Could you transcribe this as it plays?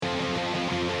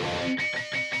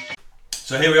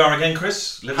So here we are again,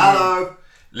 Chris. Living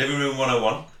Room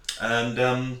 101. And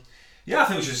I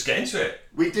think we should just get into it.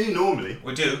 We do normally.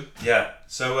 We do, yeah.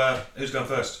 So who's going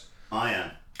first? I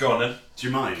am. Go on then. Do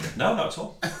you mind? No, not at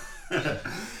all.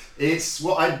 It's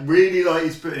what I'd really like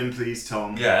you to put in, please,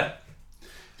 Tom. Yeah.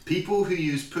 People who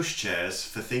use pushchairs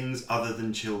for things other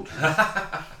than children.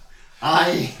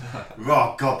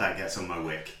 Oh God, that gets on my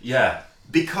wick. Yeah.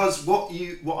 Because what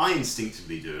I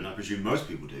instinctively do, and I presume most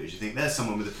people do, is you think there's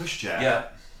someone with a pushchair. Yeah.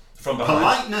 From behind.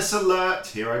 Politeness alert,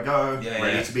 here I go, Yeah,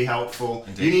 ready to be helpful.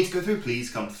 Indeed. You need to go through, please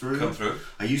come through. Come through.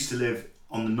 I used to live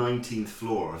on the 19th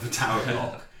floor of a tower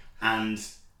block, and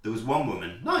there was one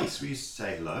woman, nice, we used to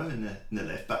say hello in the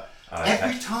lift, but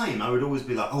every time I would always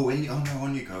be like, oh no,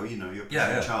 on you go, you're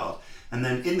a child. And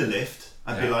then in the lift,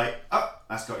 I'd be like, oh,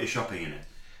 that's got your shopping in it.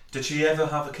 Did she ever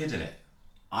have a kid in it?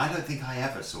 I don't think I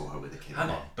ever saw her with a kid Hang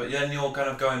in on. it. But then you're kind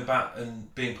of going back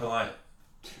and being polite.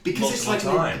 Because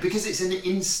it's because it's an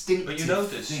instinctive But you know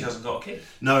that thing. she hasn't got a kid.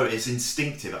 No, it's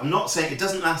instinctive. I'm not saying it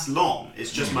doesn't last long.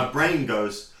 It's just my brain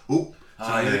goes, oh,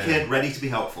 someone with a kid, ready to be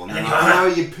helpful. And then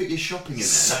you put your shopping in there.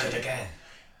 Suck it again.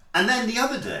 And then the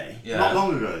other day, not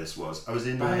long ago this was, I was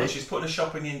in... she's putting a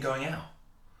shopping in going out?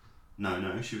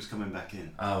 No, she was coming back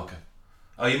in. Oh, okay.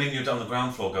 Oh, you mean you're on the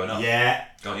ground floor going up? Yeah.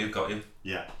 Got you.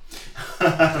 Yeah.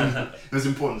 It was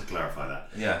important to clarify that.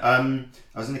 Yeah.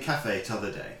 I was in a cafe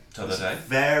t'other day.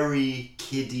 Very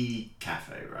kiddie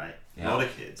cafe, right? Yeah. A lot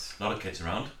of kids. A lot of kids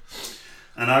around.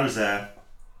 And I was there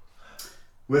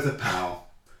with a pal,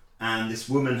 and this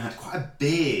woman had quite a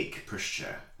big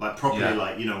pushchair. Like properly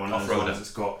one of those ones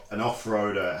that's got an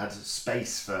off-roader, had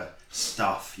space for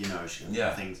stuff, she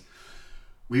had things.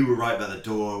 We were right by the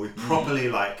door. We properly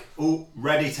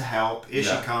ready to help. Here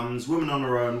she comes, woman on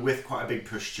her own with quite a big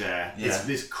pushchair. Yeah.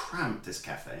 It's cramped, this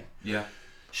cafe. Yeah.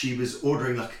 She was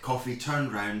ordering a coffee,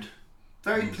 turned round,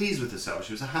 very pleased with herself.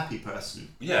 She was a happy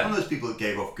person. Yeah. One of those people that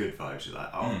gave off good vibes. You're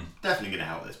like, definitely going to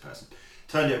help this person.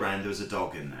 Turned it round, there was a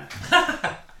dog in there.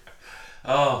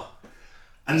 Oh.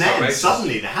 And then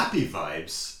suddenly the happy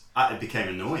vibes, it became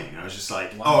annoying. I was just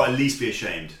like, at least be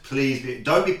ashamed. Please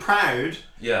don't be proud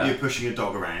you're pushing a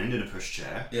dog around in a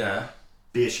pushchair. Yeah.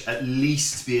 At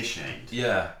least be ashamed.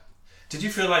 Yeah. Did you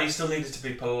feel like you still needed to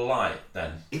be polite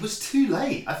then? It was too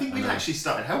late. I think we'd actually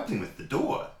started helping with the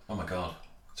door. Oh my God.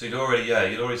 So you'd already,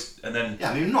 and then...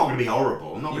 Yeah, I mean, I'm not going to be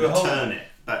horrible. I'm not going to turn it.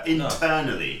 But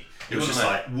internally, it was just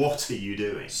like, what are you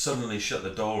doing? Suddenly shut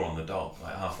the door on the dog,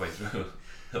 halfway through.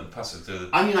 And pass it through the...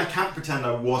 I mean, I can't pretend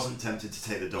I wasn't tempted to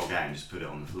take the dog out and just put it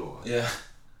on the floor. Yeah.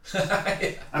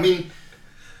 I mean,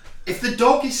 if the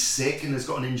dog is sick and has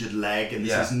got an injured leg and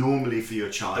this is normally for your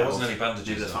child... There wasn't any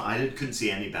bandages. I couldn't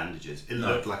see any bandages. It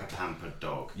looked like a pampered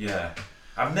dog. Yeah.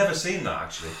 I've never seen that,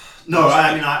 actually. No,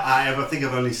 I think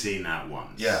I've only seen that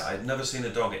once. Yeah, I'd never seen a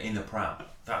dog in a pram.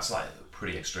 That's,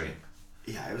 pretty extreme.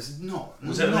 Yeah, it was not...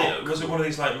 Was it one of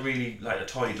these, really, a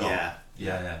toy dog? Yeah.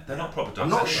 Yeah. They're not proper dogs. I'm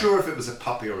not sure if it was a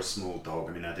puppy or a small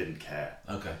dog. I mean, I didn't care.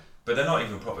 Okay. But they're not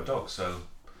even proper dogs, so...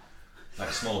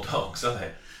 small dogs, are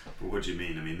they? But what do you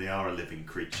mean? I mean, they are a living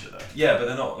creature, though. Yeah, but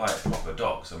they're not, proper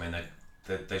dogs. I mean,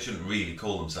 they shouldn't really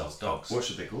call themselves dogs. What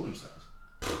should they call themselves?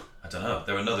 I don't know.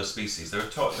 They're another species. They're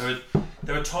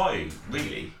a toy,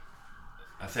 really,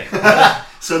 I think.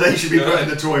 So they should be put in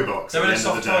the toy box. They're in a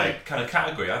soft toy kind of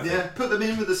category, I think. Yeah, put them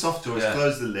in with the soft toys,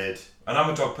 close the lid. And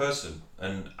I'm a dog person,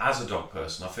 and as a dog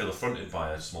person, I feel affronted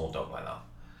by a small dog like that.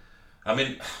 I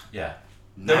mean, yeah.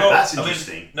 No, that's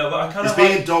interesting. But I kind of... Is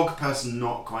being a dog person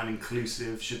not quite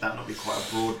inclusive? Should that not be quite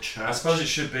a broad church? I suppose it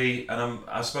should be, and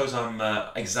I suppose I'm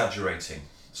exaggerating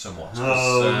somewhat.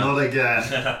 Oh, not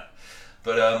again.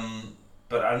 But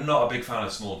I'm not a big fan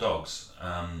of small dogs.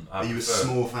 Are you a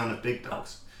small fan of big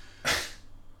dogs?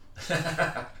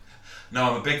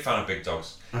 No, I'm a big fan of big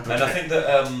dogs, okay. And I think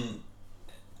that.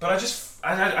 But I guess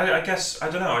I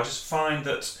don't know. I just find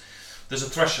that there's a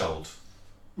threshold.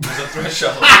 There's a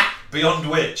threshold beyond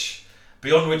which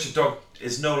a dog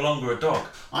is no longer a dog.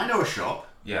 I know a shop.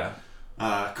 Yeah.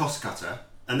 Cost Cutter,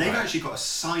 and they've actually got a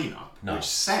sign up which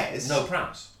says no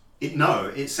prams.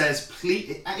 It says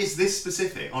please. It's this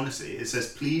specific. Honestly, it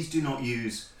says please do not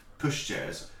use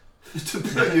pushchairs to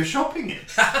put your shopping in.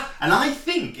 And I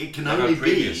think it can only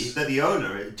be that the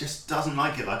owner just doesn't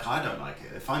like it, like I don't like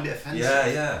it. They find it offensive.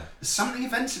 Yeah. There's something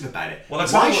offensive about it. Well,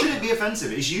 why should it be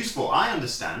offensive? It's useful. I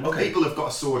understand. Okay. People have got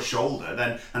a sore shoulder,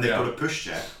 and they've got a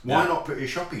pushchair. Why not put your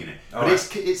shopping in it? But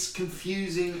it's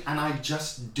confusing, and I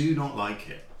just do not like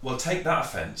it. Well, take that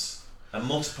offence and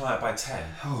multiply it by 10.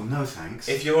 Oh no, thanks.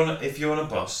 If you're on a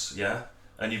bus,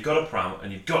 and you've got a pram,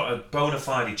 and you've got a bona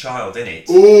fide child in it,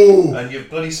 and your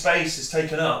bloody space is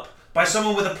taken up by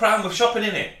someone with a pram with shopping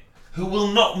in it, who will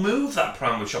not move that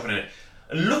pram with shopping in it.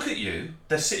 and look at you.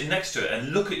 They're sitting next to it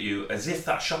and look at you as if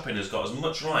that shopping has got as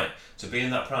much right to be in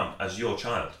that pram as your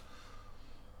child.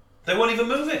 They won't even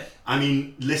move it. I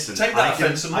mean, listen. Take that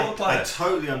offence and multiply I it.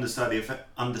 totally understand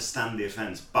the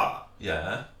offence, but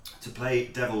Yeah. to play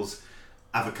devil's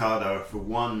avocado for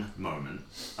one moment,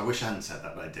 I wish I hadn't said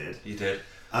that, but I did. You did.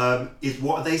 Is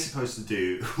what are they supposed to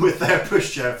do with their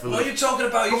pushchair for? What are you talking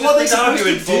about? But what are they supposed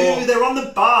to do? They're on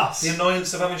the bus. The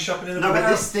annoyance of having shopping in a No, pram. but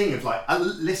this thing of like,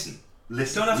 listen. You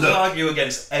don't have to argue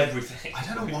against everything. I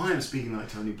don't know why I'm speaking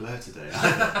like Tony Blair today.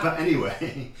 But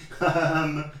anyway,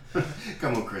 come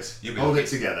on, Chris, hold it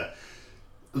together.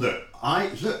 Look,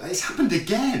 it's happened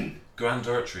again. Grand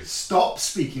Oratory. Stop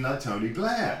speaking like Tony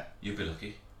Blair. You'd be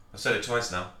lucky. I've said it twice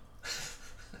now.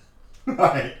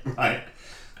 Right.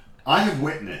 I have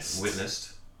witnessed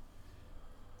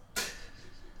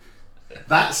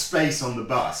that space on the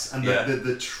bus and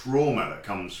the trauma that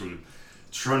comes from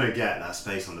trying to get that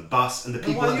space on the bus and the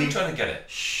people. Why are you trying to get it?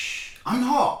 Shh. I'm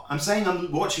not. I'm saying I'm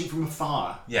watching from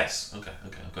afar. Yes. Okay.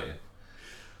 I've got you.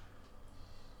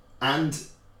 And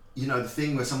you know the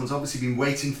thing where someone's obviously been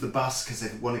waiting for the bus because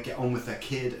they want to get on with their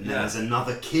kid, and then there's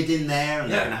another kid in there,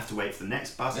 and they're going to have to wait for the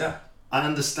next bus. Yeah. I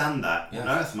understand that. Yeah. What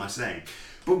on earth am I saying?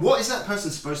 But what is that person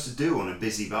supposed to do on a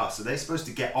busy bus? Are they supposed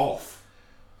to get off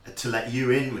to let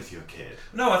you in with your kid?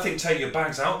 No, I think take your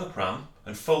bags out of the pram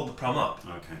and fold the pram up.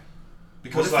 Okay.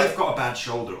 Because what if they've got a bad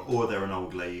shoulder or they're an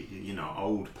old lady,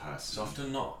 old person? It's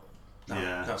often not.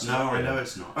 That's I know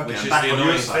it's not. Okay, which I'm is back the on your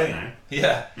annoying side thing. now.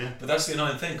 Yeah, but that's the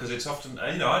annoying thing because it's often.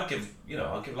 I'd give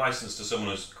license to someone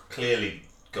who's clearly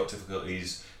got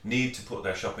difficulties, need to put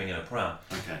their shopping in a pram.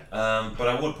 Okay. But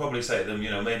I would probably say to them,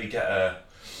 maybe get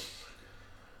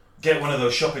one of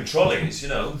those shopping trolleys,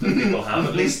 that people have.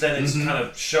 At least then it's kind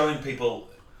of showing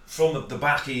people from the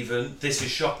back even, this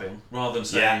is shopping, rather than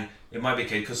saying it might be a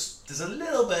kid, because there's a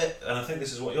little bit, and I think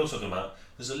this is what you're talking about,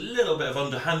 there's a little bit of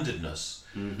underhandedness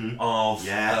of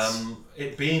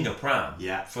it being a pram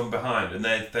from behind, and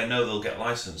they know they'll get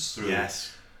licensed through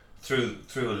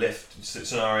a lift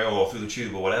scenario or through the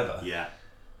tube or whatever. Yeah.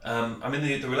 I mean,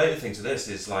 the related thing to this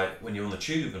is like when you're on the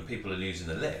tube and people are using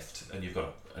the lift, and you've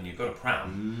got a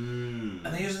pram,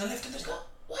 and they're using the lift, and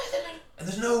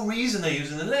there's no reason they're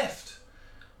using the lift.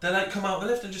 They like come out the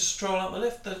lift and just stroll out the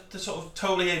lift. They're sort of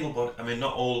totally able-bodied. I mean,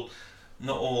 not all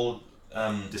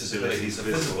disabilities are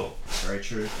visible. Very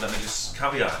true. Let me just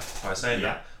caveat by saying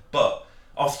that. But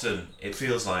often it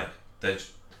feels like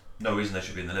there's no reason they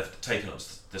should be in the lift, taking up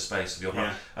the space of your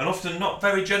pram, and often not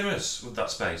very generous with that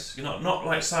space. You're not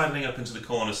like sidling up into the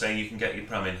corner saying you can get your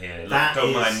pram in here.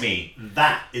 Don't mind me.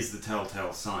 That is the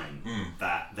telltale sign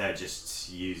that they're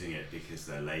just using it because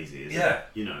they're lazy. Isn't it?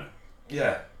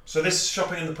 Yeah. So this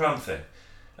shopping in the pram thing,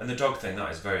 and the dog thing,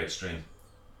 that is very extreme.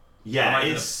 Yeah,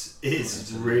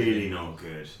 it's really not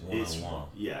good.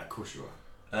 Yeah, of course you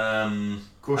are.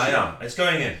 Of course I am. It's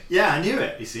going in. Yeah, I knew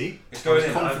it. You see, it's going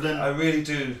in. Confident. I really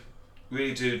do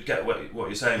get what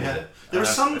you're saying with it. There are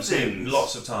some I've seen things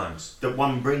lots of times that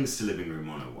one brings to Living Room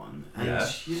 101,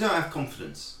 and you don't have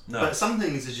confidence. No. But some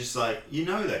things are just like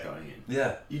they're going in.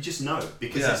 Yeah. You just know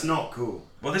because it's not cool.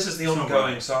 Well, this is the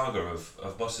ongoing saga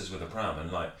of buses with a pram, and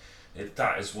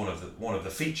that is one of the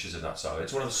features of that saga.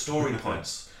 It's one of the story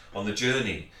points on the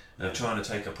journey of trying to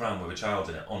take a pram with a child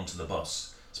in it onto the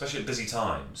bus, especially at busy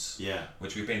times. Yeah.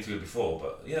 Which we've been through before,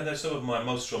 but they're some of my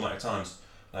most traumatic times,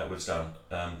 like Woodstown,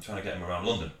 trying to get him around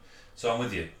London. So I'm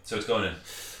with you. So it's going in.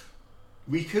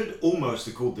 We could almost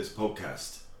have called this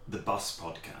podcast the Bus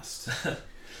Podcast.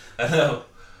 I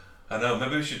know.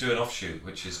 Maybe we should do an offshoot,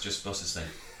 which is just buses thing.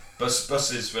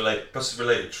 Buses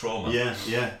related trauma. Yeah.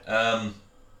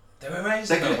 They're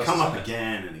amazing. They're going to come up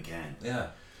again and again. Yeah.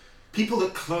 People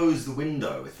that close the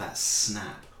window with that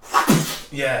snap.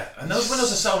 Yeah, and those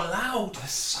windows are so loud. They're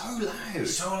so loud.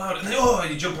 So loud, and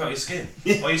you jump out your skin.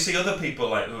 Or you see other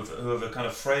people who have a kind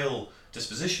of frail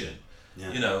disposition.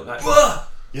 Yeah.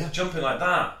 Jumping like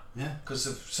that. Yeah.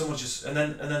 Because someone just and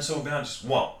then someone behind just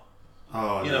what?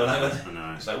 Oh, I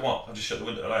know. It's like what? I just shut the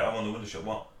window. I'm on the window shut.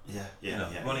 What? Yeah.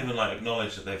 Won't even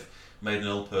acknowledge that they've made an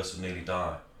ill person nearly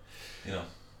die.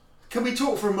 Can we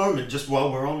talk for a moment just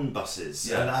while we're on buses?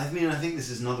 Yeah. And I think this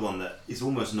is another one that is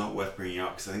almost not worth bringing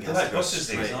up because I think it has to go buses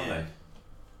straight things, aren't they?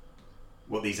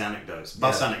 What, these anecdotes?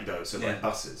 Bus anecdotes of like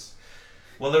buses.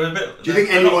 Well, they're a bit. Do you think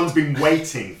anyone's been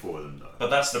waiting for them though? But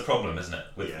that's the problem, isn't it?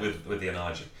 With the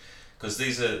analogy, because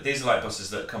these are like buses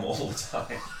that come all the time.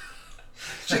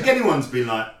 Do you think anyone's been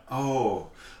like, oh,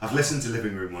 I've listened to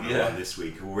Living Room 101 this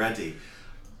week already.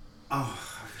 Oh,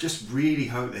 I just really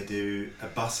hope they do a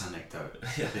bus anecdote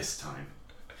this time.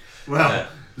 Well,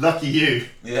 lucky you.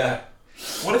 Yeah.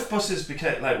 What if buses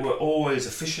were always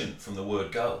efficient from the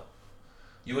word go?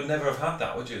 you would never have had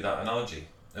that, would you? That analogy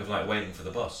of like waiting for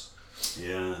the bus.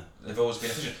 Yeah. They've always been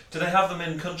efficient. Do they have them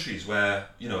in countries where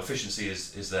efficiency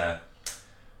is there?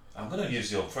 I'm going to use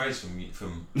the old phrase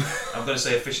from I'm going to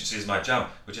say efficiency is my jam,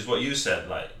 which is what you said.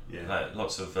 Like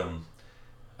lots of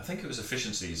I think it was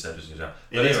efficiency you said was your jam.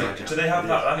 But anyway, do they have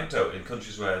that anecdote in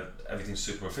countries where everything's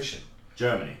super efficient?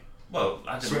 Germany. Well,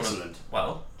 I didn't Switzerland.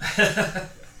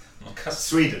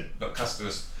 Sweden. Not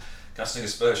casting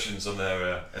aspersions on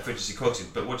their efficiency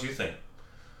quotient. But what do you think?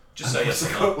 Just say yes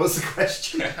or no. What's the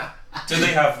question? Do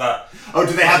they have that? Oh,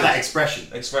 do they have that expression?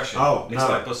 Oh, no. It's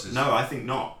like buses. No, I think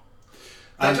not.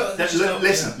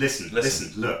 Listen.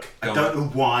 Look, I don't know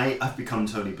why I've become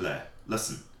Tony Blair.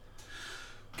 Listen.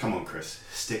 Come on, Chris.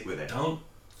 Stick with it. Don't.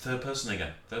 Third person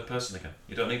again.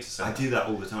 You don't need to say I do that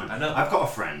all the time. I know. I've got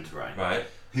a friend, right? Right.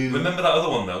 Who? Remember that other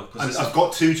one though? I've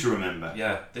got two to remember.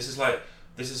 Yeah. This is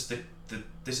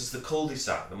the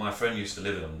cul-de-sac that my friend used to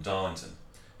live in Darlington.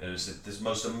 It was this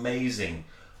most amazing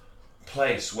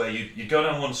place where you go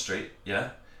down one street.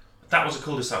 Yeah. That was a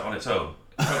cul-de-sac on its own.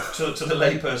 to the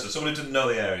layperson, someone who didn't know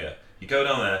the area, you go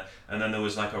down there, and then there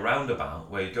was like a roundabout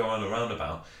where you go on a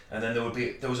roundabout, and then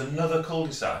there was another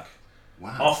cul-de-sac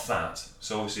off that.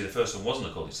 So obviously the first one wasn't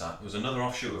a cul-de-sac. There was another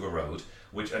offshoot of a road,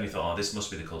 and you thought, this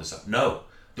must be the cul-de-sac. No,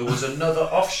 there was another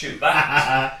offshoot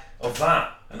of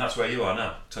that, and that's where you are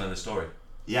now, telling the story.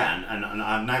 Yeah, and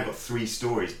I've now got 3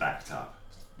 stories backed up.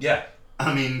 Yeah.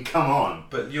 I mean, come on.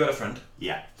 But you had a friend.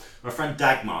 Yeah. My friend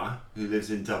Dagmar, who lives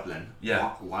in Dublin.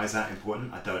 Yeah. Why is that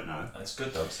important? I don't know. It's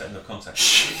good though, setting the context.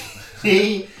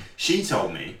 She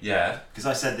told me. Yeah. Because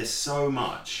I said this so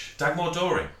much. Dagmar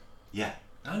Doring. Yeah.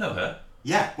 I know her.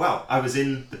 Yeah. Well, I was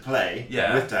in the play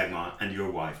with Dagmar and your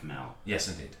wife, Mel. Yes,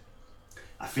 indeed.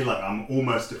 I feel like I'm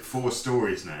almost at 4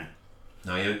 stories now.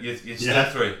 No, you're still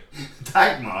at 3.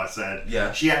 Dagmar said.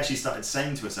 Yeah. She actually started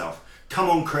saying to herself, "Come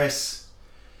on, Chris."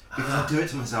 Because I do it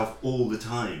to myself all the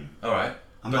time. All right.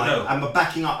 I'm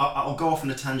backing up. I'll go off on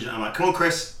a tangent. I'm like, "Come on,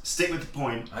 Chris, stick with the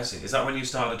point." I see. Is that when you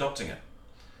started adopting it?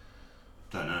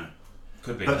 Don't know.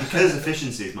 Could be. But because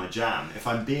efficiency is my jam, if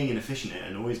I'm being inefficient, it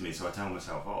annoys me, so I tell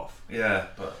myself off. Yeah,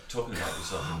 but talking about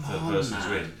yourself in third person is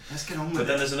weird. Let's get on with it. But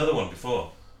then there's another one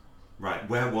before. Right,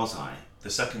 where was I? The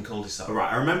second cul-de-sac. All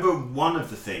right, I remember one of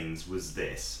the things was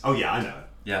this. Oh yeah, I know.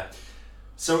 Yeah.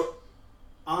 So,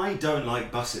 I don't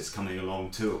like buses coming along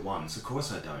 2 at once. Of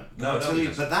course I don't. No,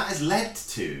 but that has led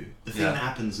to the thing that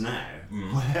happens now,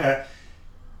 where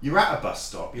you're at a bus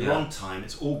stop, you're on time,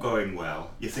 it's all going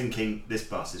well, you're thinking this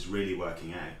bus is really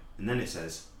working out, and then it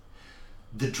says,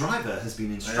 the driver has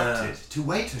been instructed to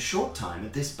wait a short time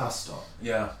at this bus stop.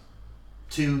 Yeah.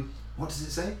 To, what does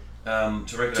it say? To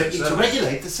regulate the service. To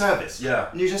regulate the service. Yeah.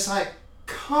 And you're just like,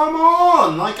 come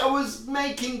on! Like, I was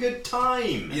making good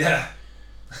time. Yeah.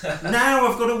 Now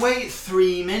I've got to wait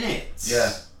 3 minutes.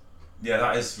 Yeah. Yeah,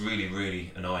 that is really,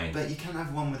 really annoying. But you can't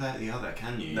have one without the other,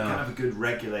 can you? No. You can't have a good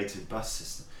regulated bus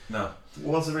system. No.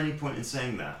 Was there any point in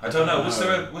saying that? I don't know. Was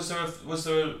that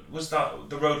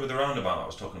the road with the roundabout I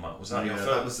was talking about? Was that your first?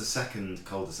 That was the second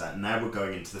cul-de-sac. Now we're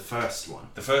going into the first one.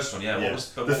 The first one, yeah. Yeah. What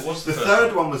was the first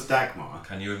third one was Dagmar.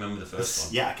 Can you remember the first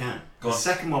one? Yeah, I can. Go on. The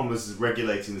second one was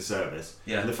regulating the service.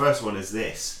 Yeah. And the first one is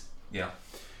this. Yeah.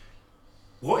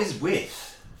 What is with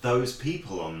those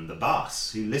people on the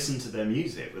bus who listen to their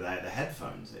music without the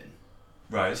headphones in?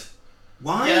 Right.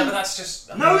 Why? Yeah, but that's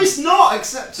just... No, it's not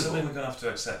acceptable. Something we're going to have to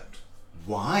accept.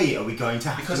 Why are we going to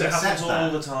have because to accept that? Because it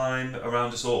happens all the time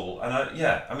around us all. And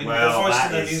they're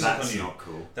foisting their music on you. Not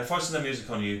cool. They're foisting their music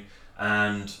on you,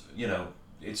 and,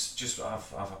 it's just...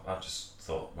 I've just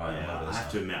thought, right, yeah, I have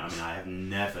to admit, I have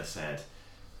never said,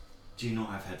 do you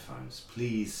not have headphones?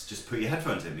 Please just put your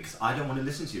headphones in, because I don't want to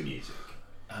listen to your music.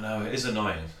 I know, it is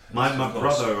annoying. My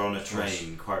brother on a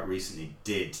train quite recently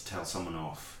did tell someone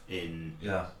off in...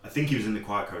 Yeah. I think he was in the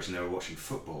quiet coach and they were watching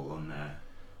football on their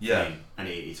thing, and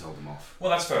he told them off. Well,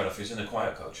 that's fair enough. He was in a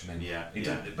quiet coach. He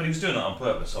did, but he was doing that on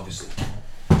purpose, obviously.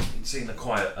 He'd seen the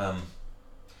quiet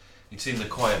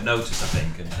notice, I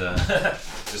think, and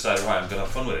decided, right, I'm going to have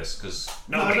fun with this, because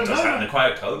nobody does that in a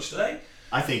quiet coach, do they?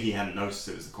 I think he hadn't noticed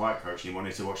it was the quiet coach and he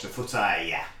wanted to watch the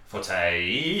footy.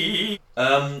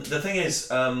 The thing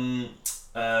is,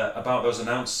 about those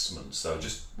announcements, though,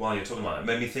 just while you're talking about it,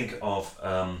 made me think of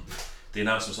the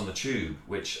announcements on the tube,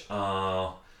 which is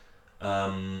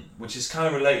kind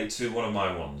of related to one of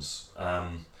my ones,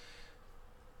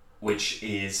 which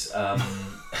is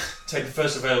take the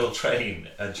first available train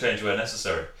and change where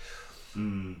necessary.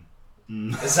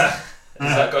 Has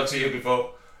that got to you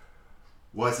before?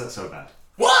 Why is that so bad?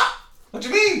 What? What do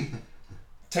you mean?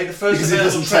 Take the first because available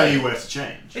it doesn't train. tell you where to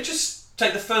change. It just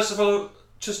take the first available.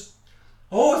 Just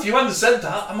oh, if you hadn't said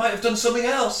that, I might have done something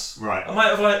else. Right. I might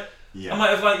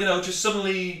have just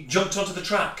suddenly jumped onto the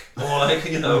track, or like,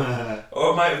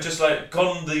 or I might have just like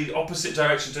gone the opposite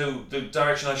direction to the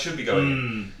direction I should be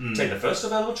going in. Take the first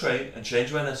available train and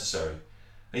change where necessary.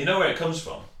 And you know where it comes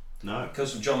from? No. It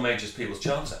comes from John Major's People's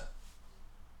Charter.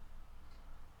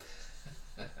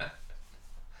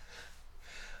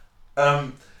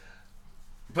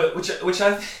 But which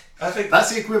I think that's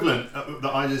the equivalent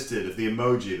that I just did of the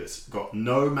emoji that's got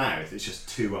no mouth. It's just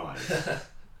 2 eyes.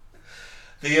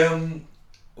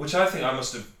 Which I think I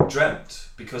must have dreamt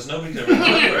because nobody can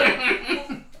remember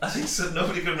it. I think so.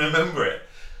 Nobody can remember it.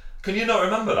 Can you not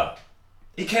remember that?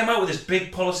 He came out with this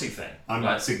big policy thing.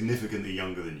 I'm significantly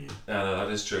younger than you. Yeah, no,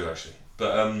 that is true actually.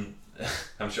 But I'm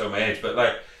showing my age. But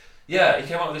like, yeah, he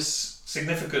came out with this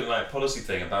significant like policy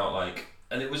thing about like,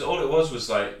 and it was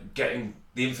like getting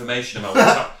the information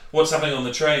about what's happening on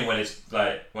the train when it's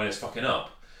fucking up,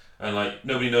 and like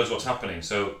nobody knows what's happening.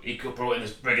 So he brought in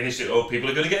this big initiative. Oh, people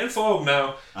are going to get informed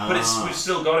now, but we've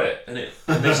still got it, and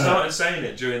they started saying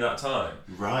it during that time,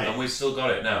 right? And we've still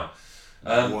got it now.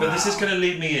 Wow. But this is going to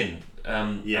lead me in,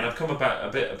 and I've come about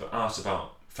a bit asked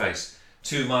about Face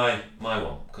to my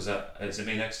one because is it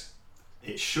me next?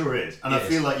 It sure is, and I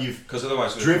feel like you've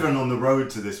otherwise driven on the road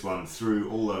to this one through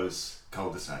all those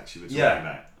cul-de-sacs you were talking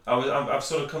about. I've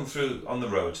sort of come through on the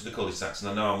road to the cul-de-sacs,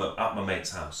 and I know I'm at my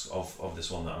mate's house of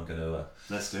this one that I'm going to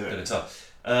let's do it. Going to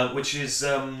tell, which is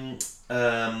the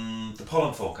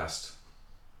pollen forecast.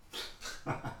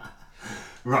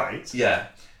 Right. Yeah,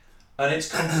 and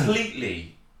it's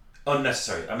completely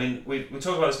unnecessary. I mean, we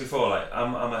talked about this before. Like,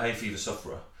 I'm a hay fever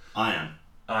sufferer. I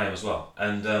am as well,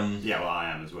 and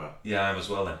I am as well. Yeah, I am as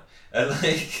well then, and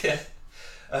like,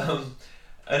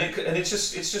 and it's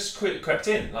just crept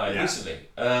in like recently.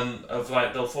 Of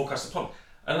like they'll forecast the pollen,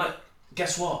 and like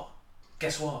guess what?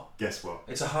 It's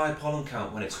a high pollen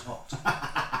count when it's hot,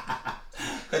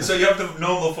 and so you have the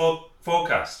normal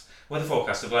weather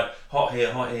forecast of like hot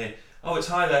here. Oh, it's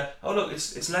high there. Oh, look,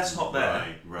 it's less hot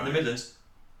there. Right. In the Midlands,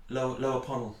 lower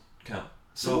pollen count.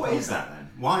 So what is that then?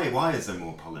 Why is there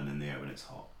more pollen in the air when it's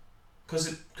hot? Because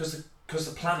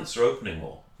the plants are opening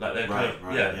more. Like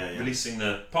they're releasing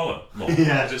the pollen more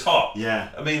because it's hot. Yeah.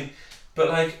 I mean, but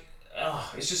like,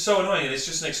 it's just so annoying, and it's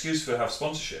just an excuse for have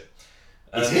sponsorship.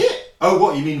 Is it? Oh,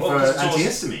 what you mean for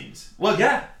antihistamines? Well,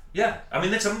 yeah. I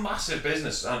mean, it's a massive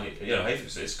business, and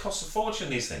it costs a fortune.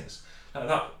 These things, like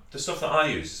that, the stuff that I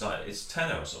use is like it's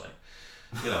tenner or something,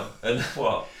 and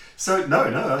what? So no,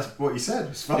 that's what you said.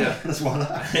 It's funny. Yeah. That's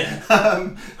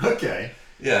why. Okay.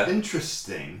 Yeah.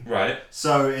 Interesting. Right.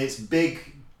 So it's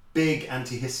big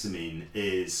antihistamine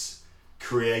is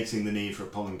creating the need for a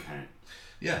pollen count.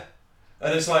 Yeah.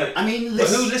 And it's like, I mean, but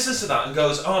who listens to that and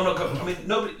goes, "Oh, I'm not going." I mean,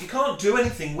 nobody. You can't do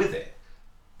anything with it.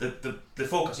 The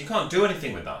forecast. You can't do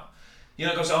anything with that.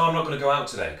 Goes, "Oh, I'm not going to go out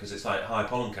today because it's like high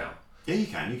pollen count." Yeah, you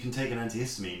can. You can take an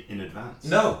antihistamine in advance.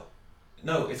 No.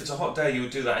 If it's a hot day, you would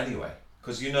do that anyway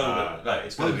because that like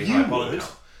it's going to be high pollen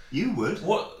count. You would.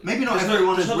 What? Maybe not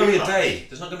everyone is. There's not going to be a day.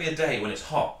 There's not going to be a day when it's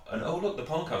hot and oh look, the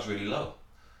pollen count's really low.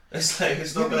 It's like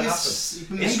it's not going to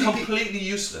happen. It's completely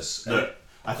useless. Look,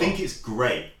 I think it's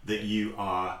great that you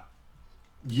are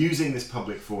using this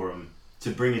public forum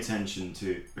to bring attention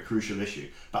to a crucial issue.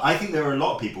 But I think there are a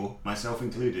lot of people, myself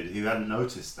included, who hadn't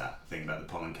noticed that thing about the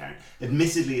pollen count.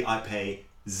 Admittedly, I pay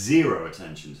zero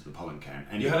attention to the pollen count.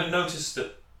 And you hadn't noticed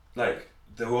that, like,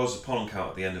 there was a pollen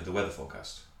count at the end of the weather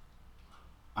forecast?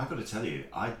 I've got to tell you,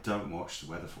 I don't watch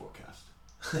the weather forecast.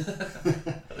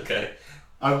 Okay.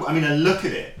 I mean, I look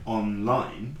at it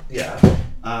online. Yeah.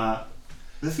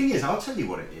 The thing is, I'll tell you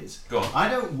what it is. Go on. I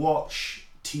don't watch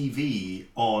TV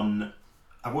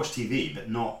I watch TV, but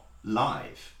not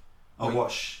live. I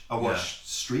watch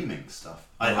streaming stuff.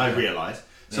 I realise.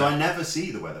 So I never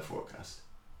see the weather forecast.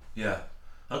 Yeah.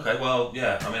 Okay. Well,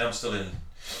 yeah. I mean, I'm still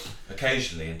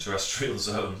occasionally in terrestrial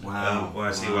zone where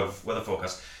I see weather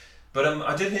forecast. But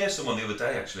I did hear someone the other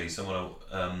day, actually, someone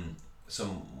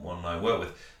I work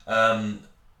with,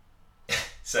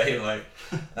 saying like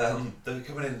they were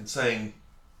coming in saying.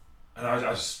 And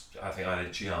I think I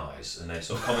had GIs, and they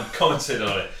sort of commented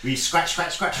on it. We scratch. I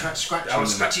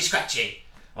was scratchy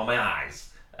on my eyes.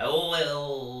 Oh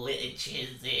well, it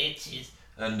itches.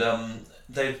 And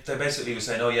they basically were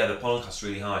saying, oh yeah, the pollen count's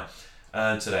really high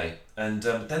today, and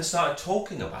then started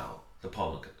talking about the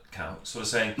pollen count, sort of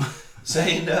saying,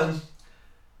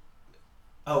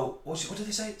 oh, what did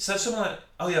they say? So something like,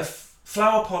 oh yeah,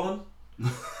 flower pollen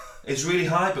is really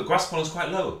high, but grass pollen's quite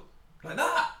low, like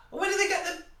that. Where did they get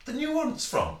the nuance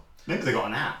from? Maybe they got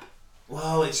an app.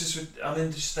 Well, it's just, I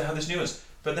mean, they have this nuance.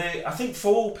 But I think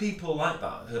for people like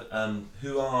that,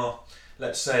 who are,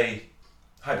 let's say,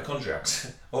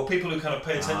 hypochondriacs or people who kind of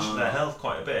pay attention to their health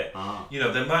quite a bit. You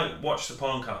know, they might watch the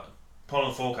pollen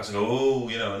forecast and go, oh,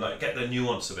 you know, and like get the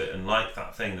nuance of it and like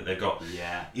that thing that they've got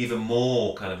even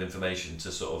more kind of information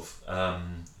to sort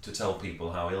of to tell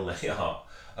people how ill they are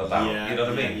about. You know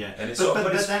what I mean? And it's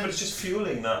but it's just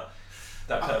fueling that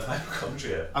kind of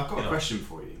hypochondria. I've got a question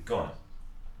for you. Go on.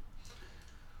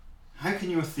 How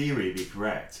can your theory be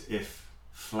correct if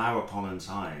flower pollen's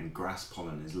high and grass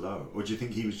pollen is low? Or do you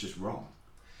think he was just wrong?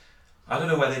 I don't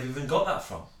know where they've even got that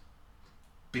from.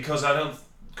 Because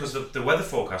the weather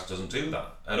forecast doesn't do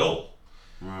that at all.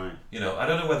 Right. You know, I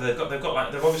don't know whether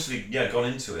they've obviously gone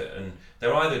into it and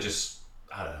they're either just,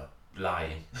 I don't know,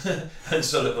 lying and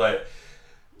sort of like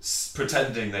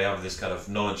pretending they have this kind of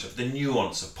knowledge of the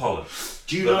nuance of pollen.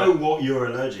 Do you know what you're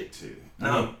allergic to?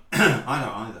 No. I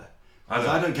don't either.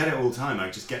 I don't get it all the time. I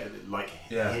just get like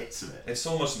hits of it. It's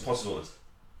almost impossible to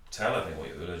tell, I think, what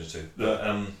you're allergic to.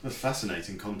 But that's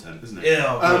fascinating content, isn't it?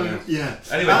 Yeah. Yeah.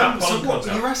 Anyway, that pollen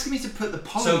content. You're asking me to put the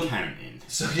pollen count in.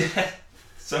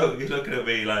 So you're looking at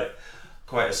me like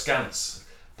quite askance.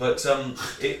 But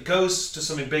it goes to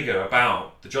something bigger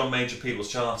about the John Major People's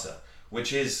Charter,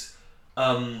 which is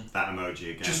that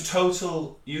emoji again. Just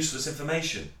total useless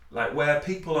information, like where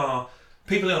people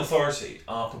in authority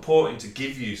are purporting to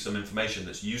give you some information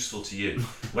that's useful to you,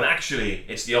 when actually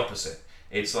it's the opposite.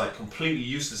 It's like completely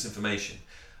useless information,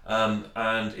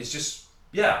 and it's just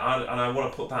and I want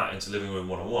to put that into Living Room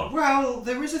 101. Well,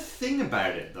 there is a thing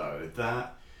about it though,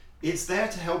 that it's there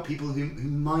to help people who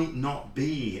might not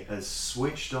be as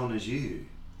switched on as you.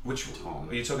 Which Tom?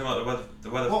 Are you talking about the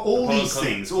weather? Well, all these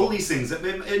things that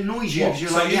it annoys you because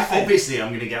you're like, obviously I'm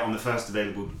going to get on the first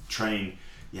available train.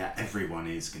 Yeah, everyone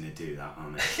is going to do that,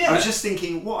 aren't they? I was just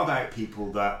thinking, what about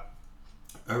people that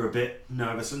are a bit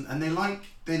nervous and they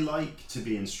like to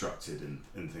be instructed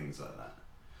and things like that?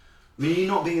 I mean, you're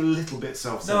not being a little bit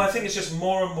self-centered. No, I think it's just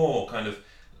more and more kind of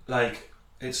like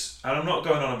it's. And I'm not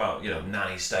going on about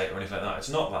nanny state or anything like that. It's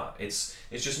not that. It's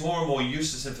just more and more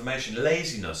useless information,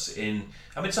 laziness in.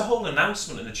 I mean, it's a whole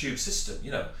announcement in the tube system.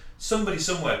 Somebody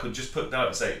somewhere could just put that up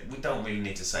and say, we don't really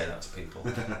need to say that to people,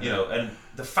 and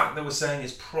the fact that we're saying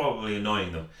is probably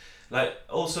annoying them. Like,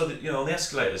 also, on the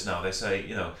escalators now, they say,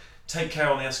 take care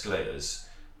on the escalators,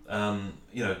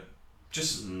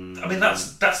 just, I mean,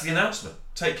 that's the announcement.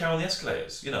 Take care on the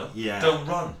escalators, don't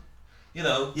run,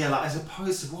 Yeah, like, as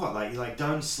opposed to what? Like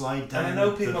don't slide down and I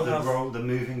know people the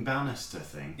moving banister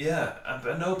thing. Yeah,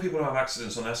 I know people have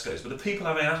accidents on escalators, but the people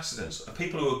having accidents are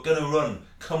people who are going to run,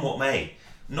 come what may.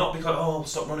 Not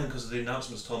because, stop running because the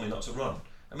announcements told me not to run.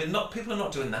 I mean, people are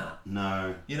not doing that.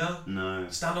 No. No.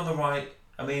 Stand on the right.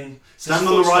 I mean, stand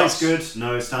on the right's good.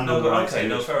 No, stand on the right's good. Okay,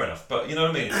 no, fair enough. But you know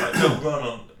what I mean? It's like, don't run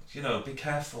on, be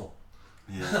careful.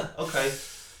 Yeah. Okay.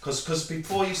 Because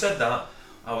before you said that,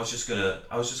 I was just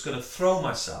gonna throw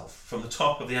myself from the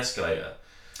top of the escalator.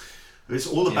 It's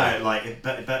all about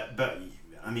but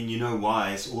I mean, you know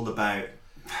why? It's all about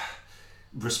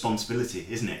responsibility,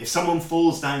 isn't it? If someone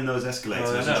falls down those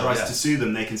escalators and tries to sue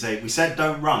them, they can say, we said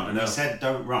don't run, and we said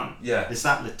don't run. Yeah. It's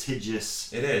that litigious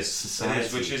society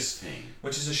thing.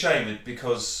 Which is a shame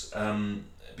because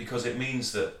it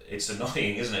means that it's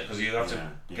annoying, isn't it? Because you have to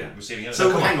get receiving it.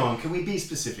 So hang on, can we be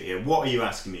specific here? What are you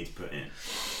asking me to put in?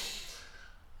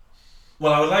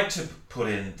 Well, I would like to put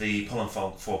in the pollen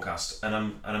forecast, and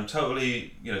I'm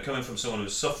totally, coming from someone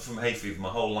who's suffered from hay fever my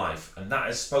whole life, and that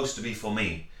is supposed to be for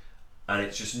me. And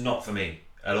it's just not for me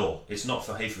at all. It's not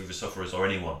for hay fever sufferers or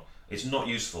anyone. It's not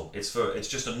useful. It's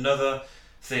just another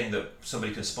thing that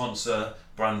somebody can sponsor,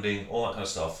 branding, all that kind of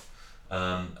stuff.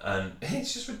 And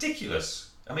it's just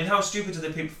ridiculous. I mean, how stupid do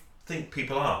they think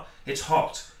people are? It's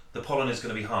hot. The pollen is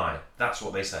going to be high. That's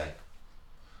what they say.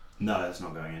 No, that's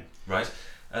not going in. Right.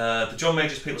 The John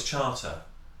Major's People's Charter.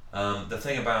 The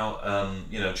thing about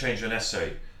change where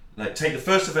necessary. Like, take the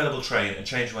first available train and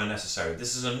change where necessary.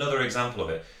 This is another example of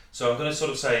it. So I'm going to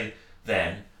sort of say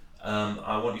then,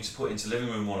 I want you to put into Living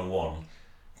Room 101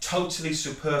 totally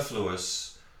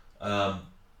superfluous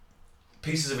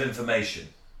pieces of information.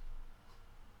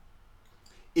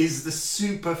 Is the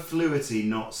superfluity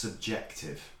not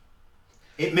subjective?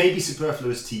 It may be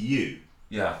superfluous to you.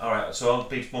 Yeah, alright, so I'll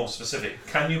be more specific.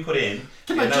 Can you put in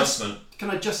the announcement? Can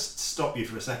I just stop you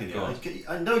for a second here?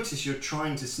 I notice you're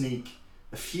trying to sneak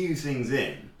a few things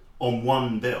in on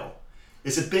one bill.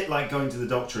 It's a bit like going to the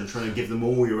doctor and trying to give them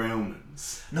all your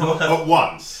ailments at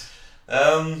once.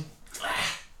 Well,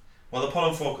 the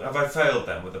pollen forecast. Have I failed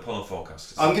then with the pollen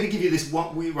forecast? I'm going to give you this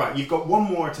one. Right, you've got one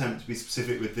more attempt to be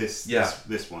specific with this. Yeah.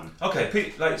 This one.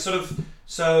 Okay,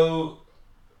 so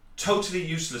totally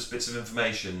useless bits of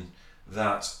information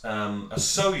that are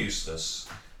so useless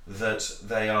that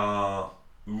they are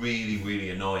really, really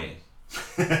annoying?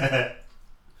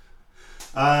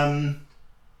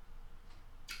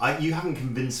 You haven't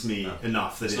convinced me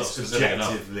enough that it's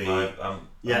objectively. I'm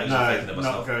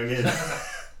not going in.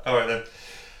 All right then.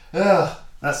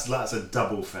 That's a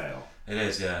double fail. It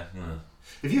is, yeah.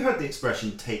 Have you heard the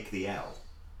expression "take the L"?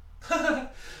 No,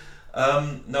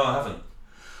 I haven't.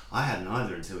 I hadn't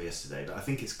either until yesterday, but I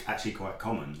think it's actually quite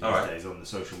common these days on the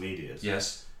social medias.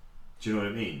 Yes. Do you know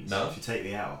what it means? No. If you take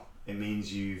the L, it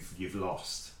means you've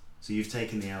lost. So you've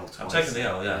taken the L twice. I've taken the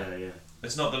L, yeah. Yeah.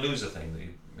 It's not the loser thing that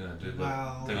you do the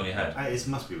thing on your head. It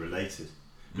must be related.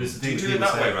 Do you do it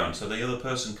that way round so the other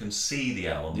person can see the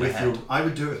L on your head? I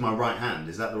would do it with my right hand.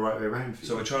 Is that the right way around for you?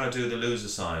 So we're trying to do the loser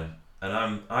sign,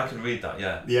 and I can read that,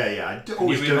 yeah. Yeah. I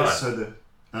always do it so that.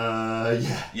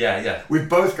 Yeah. We've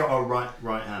both got our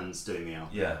right hands doing the L.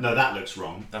 Yeah. No, that looks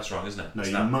wrong. That's wrong, isn't it? No,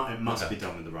 it must be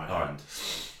done with the right hand.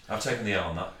 I've taken the L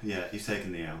on that. Yeah, you've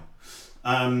taken the L.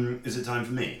 Is it time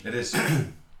for me? It is.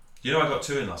 You know I got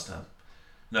 2 in last time.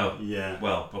 No. Yeah.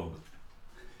 Well, probably.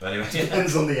 But anyway.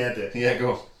 Depends on the edit. Yeah,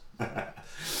 go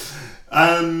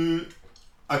on.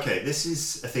 Okay, this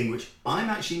is a thing which I'm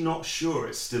actually not sure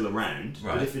it's still around.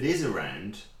 Right. But if it is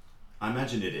around, I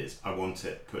imagine it is. I want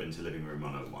it put into Living Room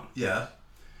 101. Yeah.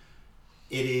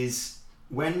 It is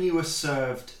when you are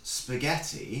served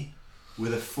spaghetti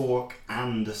with a fork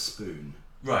and a spoon.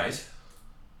 Right.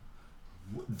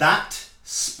 That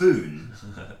spoon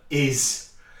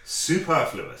is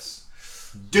superfluous.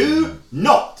 Do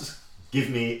not give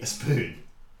me a spoon.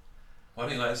 Why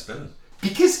don't you like a spoon?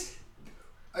 Because,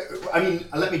 I mean,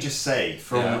 let me just say,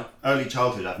 from early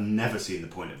childhood, I've never seen the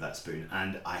point of that spoon,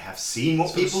 and I have seen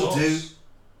what people do.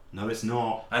 No, it's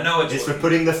not. I know it's for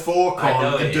putting the fork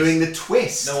on and doing the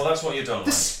twist. No, well, that's what you don't like.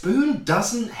 The spoon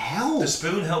doesn't help. The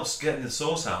spoon helps getting the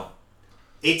sauce out.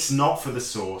 It's not for the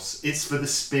sauce. It's for the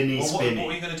spinny. What are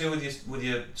you going to do with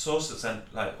your sauce that's then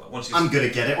once you? I'm going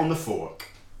to get it on the fork.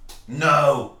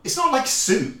 No. It's not like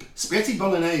soup. Spaghetti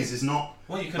bolognese is not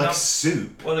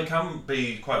soup. Well, it can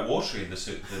be quite watery, the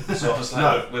soup, the sauce,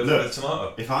 like with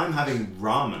tomato. If I'm having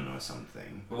ramen or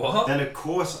something, then of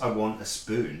course I want a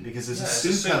spoon because there's a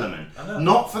soup element.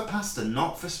 Not for pasta,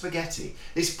 not for spaghetti.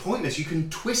 It's pointless. You can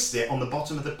twist it on the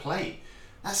bottom of the plate.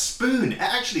 That spoon,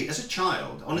 actually, as a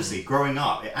child, honestly, growing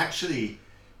up,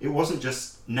 it wasn't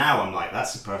just, now I'm like,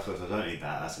 that's superfluous, I don't need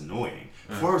that, that's annoying.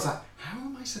 Before I was like, how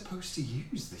am I supposed to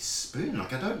use this spoon?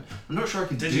 Like, I'm not sure I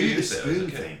can do the spoon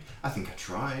thing. I think I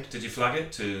tried. Did you flag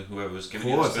it to whoever was giving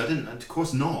you the spoon? Of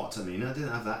course not. I mean, I didn't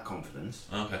have that confidence.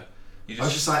 Okay. I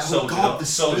was just like, oh God, the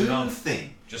spoon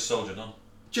thing. Just soldiered on.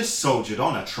 Just soldiered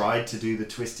on. I tried to do the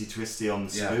twisty on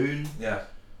the spoon. Yeah.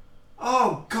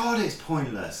 Oh God, it's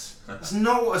pointless. That's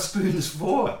not what a spoon's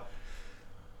for.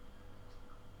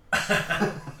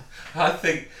 I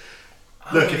think.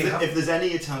 Look, if there's any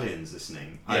Italians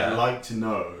listening, I'd like to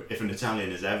know if an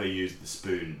Italian has ever used the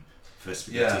spoon for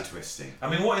spaghetti twisting. I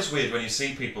mean, what is weird when you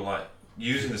see people like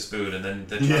using the spoon and then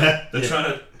they're trying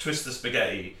to twist the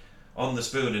spaghetti on the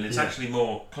spoon, and it's actually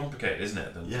more complicated, isn't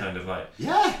it? Than kind of like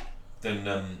than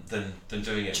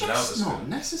doing it without the spoon. It's not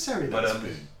necessary. That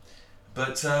spoon.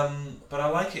 But I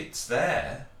like it's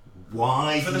there.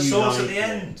 Why for the sauce at the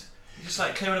end? You just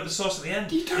like clearing up the sauce at the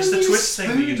end. It's the twist thing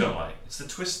that you don't like. It's the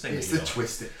twist thing. It's the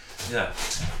twist. Yeah.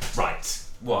 Right.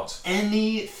 What?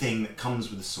 Anything that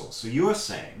comes with a sauce. So you are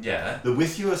saying that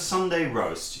with your Sunday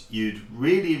roast, you'd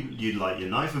like your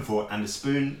knife and fork and a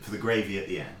spoon for the gravy at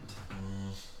the end.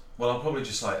 Well, I'll probably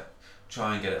just like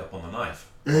try and get it up on the knife.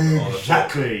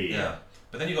 Exactly. Yeah.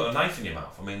 But then you've got a knife in your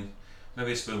mouth. I mean,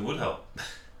 maybe a spoon would help.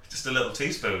 Just a little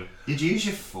teaspoon. You'd use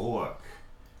your fork.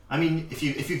 I mean, if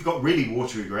you've got really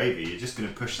watery gravy, you're just going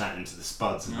to push that into the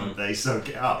spuds and hope they soak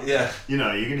it up. Yeah. You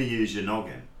know, you're going to use your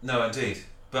noggin. No, indeed.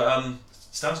 But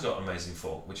Stan's got an amazing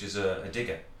fork, which is a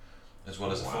digger, as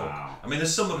well as a fork. I mean,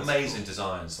 there's some amazing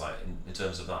designs, like in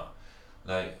terms of that.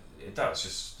 Like that's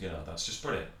just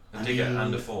brilliant. A digger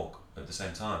and a fork at the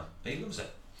same time. He loves it.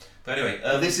 But anyway,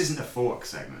 this isn't a fork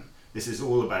segment. This is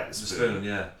all about the spoon.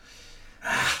 Yeah.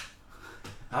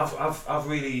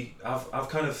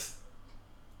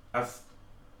 I've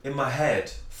in my head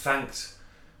thanked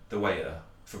the waiter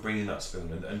for bringing that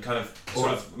spoon and kind of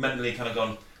sort of mentally kind of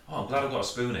gone, oh, I'm glad I've got a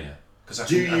spoon here.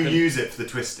 Do you use it for the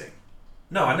twisting?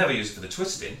 No, I never use it for the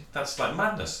twisting. That's like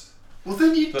madness. Well,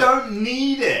 then you don't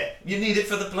need it. You need it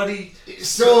for the bloody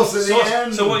sauce at the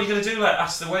end. So what are you going to do? Like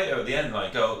ask the waiter at the end,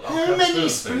 like go, how many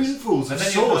spoonfuls of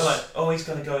sauce? And then you're like, oh, he's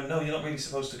going to go, no, you're not really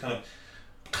supposed to kind of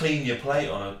clean your plate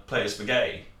on a plate of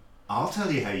spaghetti. I'll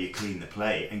tell you how you clean the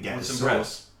plate and get the sauce. Bread.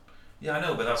 Yeah, I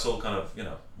know, but that's all kind of,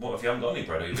 what if you haven't got any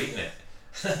bread or you've eaten it?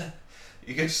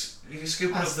 you can scoop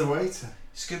it up. That's the waiter.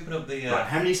 Scooping up the. Right,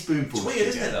 how many spoonfuls? It's weird,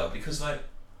 isn't it though? Because like,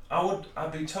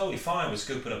 I'd be totally fine with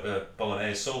scooping up a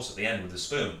bolognese sauce at the end with a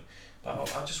spoon,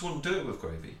 but I just wouldn't do it with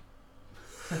gravy.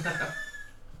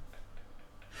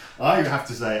 I have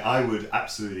to say, I would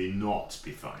absolutely not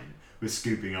be fine with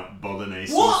scooping up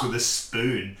bolognese sauce with a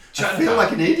spoon. I feel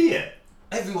like an idiot.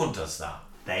 Everyone does that.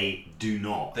 They do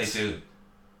not. They do.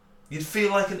 You'd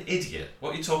feel like an idiot.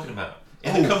 What are you talking about?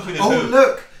 In the company of who?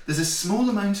 Look! There's a small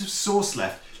amount of sauce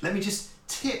left. Let me just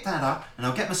tip that up and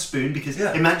I'll get my spoon because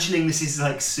imagining this is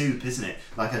like soup, isn't it?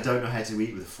 Like I don't know how to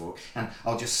eat with a fork. And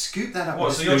I'll just scoop that up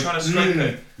with a spoon. You're trying to scrape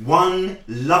it? One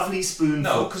lovely spoonful.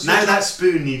 No, because now that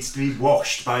spoon needs to be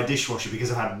washed by a dishwasher because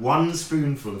I've had one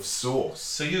spoonful of sauce.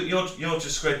 So you're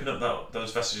just scraping up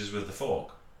those vestiges with the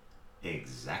fork?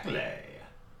 Exactly.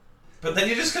 But then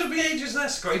you're just going to be ages there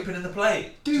scraping in the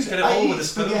plate. Dude, just get it I all eat with a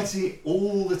spoon. spaghetti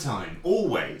all the time,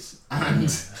 always, and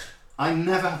I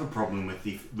never have a problem with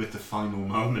the final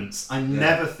moments. I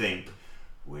never think,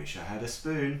 wish I had a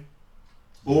spoon,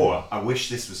 or I wish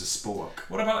this was a spork.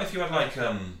 What about if you had like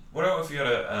what about if you had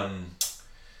a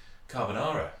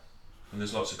carbonara and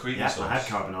there's lots of creamy sauce? Yeah, I had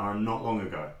carbonara not long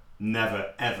ago.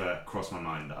 Never ever crossed my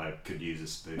mind that I could use a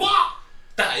spoon. What?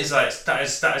 That is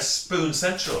spoon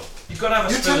central. You've got to have a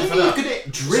You're spoon telling for me that. you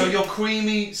could drink. So your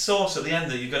creamy sauce at the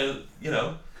end that you're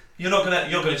gonna, you're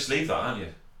gonna just leave that, aren't you?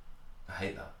 I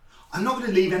hate that. I'm not going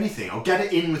to leave anything. I'll get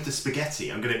it in with the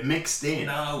spaghetti. I'm going to get it mixed in.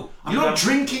 No, I'm not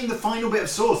drinking the final bit of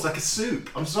sauce like a soup.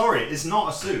 I'm sorry, it's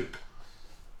not a soup.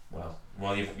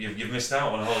 Well, you've missed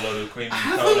out on a whole load of creamy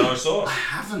carbonara sauce. I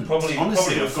haven't. Probably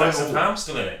with flecks of ham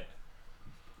still in it.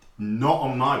 Not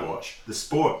on my watch. The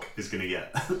spork is going to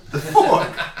get the fork.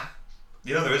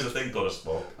 There is a thing called a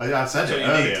spork. I said it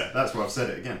earlier. That's why I've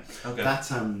said it again. Okay. That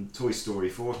Toy Story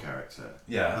 4 character.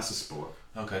 Yeah. That's a spork.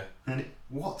 Okay. And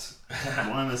what?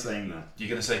 Why am I saying that? You're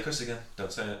going to say Chris again.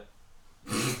 Don't say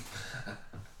it.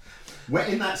 Well,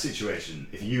 in that situation,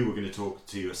 if you were going to talk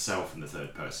to yourself in the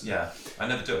third person. Yeah, I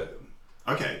never do it.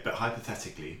 Okay, but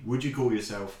hypothetically, would you call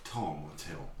yourself Tom or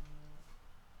Till?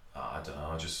 I don't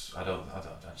know.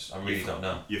 I really don't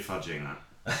know. You're fudging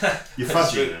that. You're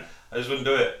fudging that. I just wouldn't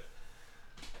do it.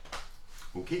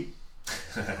 Okay.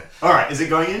 All right. Is it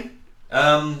going in?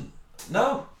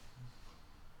 No.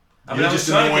 You're just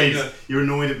annoyed. You're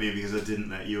annoyed at me because I didn't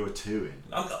let your two in.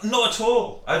 Not at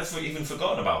all. I'd even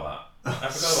forgotten about that. I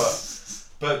forgot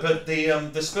about. But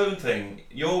the spoon thing.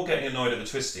 You're getting annoyed at the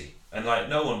twisty, and like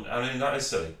no one. I mean that is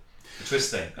silly. The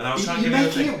twist thing, and I was trying to give you a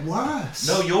thing. You're making it worse.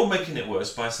 No, you're making it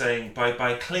worse by saying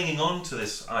by clinging on to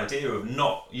this idea of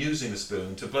not using the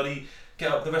spoon to bloody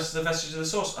get up the rest of the vestiges of the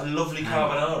sauce. A lovely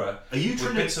carbonara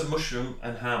with bits of mushroom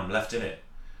and ham left in it.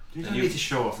 You don't need to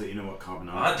show off that you know what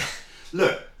carbonara is.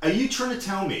 Look, are you trying to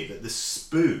tell me that the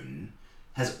spoon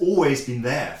has always been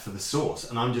there for the sauce,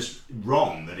 and I'm just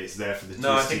wrong that it's there for the twisty?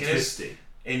 No, I think it is.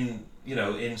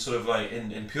 In sort of like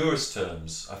in purist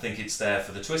terms, I think it's there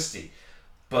for the twisty.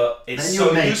 But it's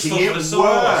so useful for the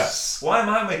sauce. Why am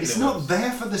I making it worse? It's not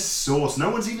there for the sauce. No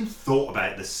one's even thought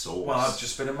about the sauce. Well, I've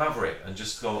just been a maverick and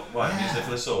just thought, right, I'm using it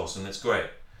for the sauce, and it's great.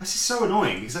 This is so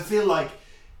annoying because I feel like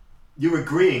you're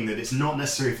agreeing that it's not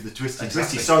necessary for the twisty.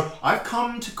 So I've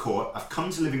come to court. I've come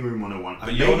to Living Room 101.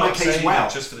 I've made my case well.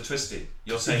 Just for the twisty.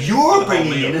 You're saying you're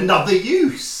bringing in another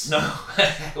use. No,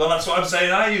 well, that's what I'm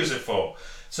saying. I use it for.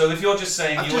 So if you're just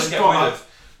saying you want to get rid of.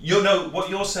 What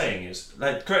you're saying is,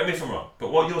 like, correct me if I'm wrong,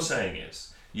 but what you're saying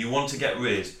is, you want to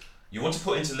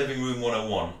put into Living Room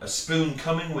 101 a spoon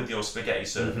coming with your spaghetti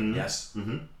serving, yes?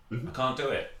 Mm-hmm. I can't do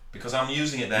it, because I'm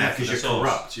using it there for the sauce. You're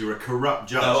corrupt. You're a corrupt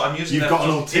judge. No, I'm using You've got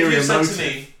an ulterior motive. If you said to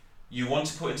me, you want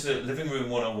to put into Living Room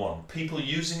 101, people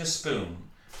using a spoon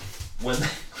when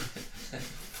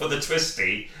for the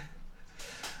twisty,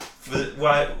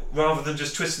 rather than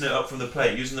just twisting it up from the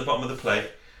plate, using the bottom of the plate,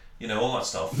 all that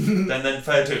stuff. then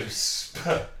fair dues.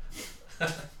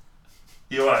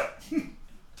 You're right.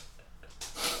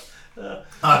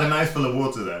 I had a mouthful of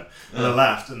water there, and I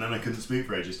laughed, and then I couldn't speak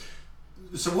for ages.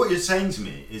 So what you're saying to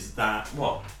me is that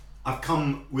what? I've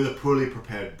come with a poorly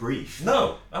prepared brief.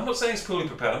 No, I'm not saying it's poorly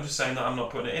prepared. I'm just saying that I'm not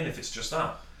putting it in if it's just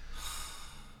that.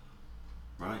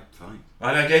 Right, fine.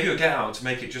 And I gave you a get out to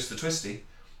make it just the twisty.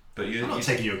 But I'm not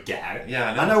taking you a get out.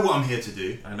 Yeah, I know what I'm here to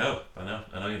do. I know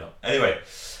you're not. Anyway.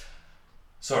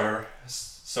 Sorry.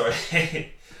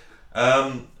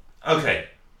 Okay.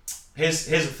 Here's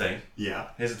the thing. Yeah.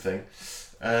 Here's the thing.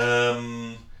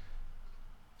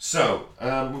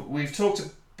 We've talked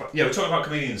about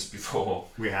comedians before.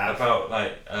 We have about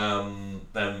like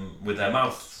them with their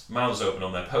mouths open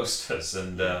on their posters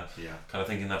and kind of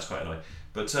thinking that's quite annoying.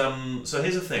 But so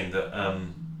here's the thing that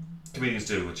comedians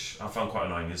do, which I found quite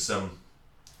annoying, is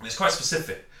it's quite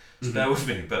specific. So bear with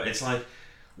me. But it's like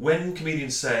when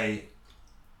comedians they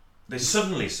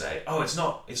suddenly say, "Oh, it's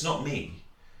not me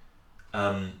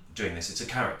doing this. It's a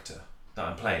character that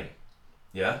I'm playing."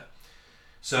 Yeah.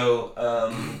 So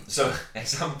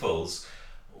examples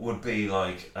would be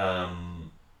like,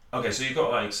 okay, so you've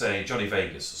got like say Johnny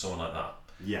Vegas or someone like that.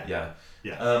 Yeah.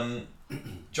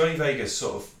 Johnny Vegas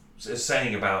sort of is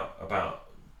saying about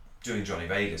doing Johnny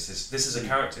Vegas. This is a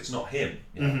character. It's not him.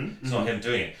 You know? It's not him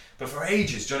doing it. But for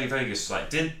ages, Johnny Vegas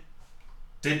did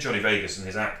Johnny Vegas and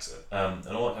his act and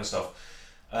all that kind of stuff,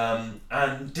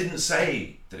 and didn't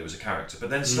say that it was a character,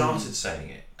 but then started saying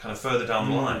it kind of further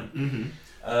down the line.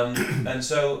 And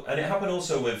it happened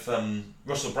also with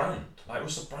Russell Brand. Like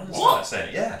Russell Brand started saying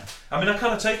it. Yeah. I mean, I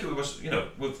kind of take it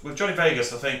with Johnny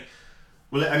Vegas. I think.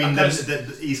 Well, I mean,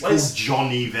 he's called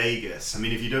Johnny Vegas. I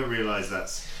mean, if you don't realise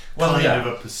that's kind of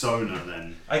a persona,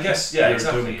 then I guess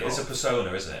exactly. It's a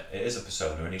persona, isn't it? It is a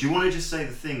persona. And do you want to just say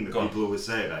the thing that people always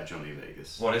say about Johnny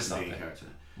Vegas? What is that being a character?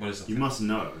 What is that? You must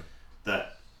know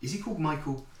that is he called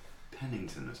Michael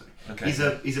Pennington or something?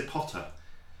 Okay. He's a potter.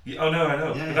 Oh no, I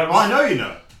know. Yeah. I know you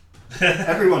know.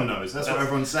 Everyone knows. That's what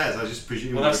everyone says. I just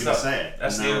presume you're going to say it.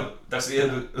 That's the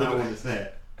Uber. I want to say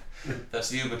it. That's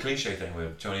the Uber cliche thing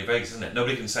with Johnny Vegas, isn't it?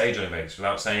 Nobody can say Johnny Vegas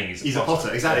without saying he's a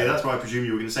potter. Exactly. That's why I presume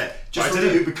you were going to say it. Just for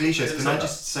the Uber cliches, can I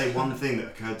just say one thing that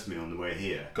occurred to me on the way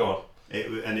here? Go on.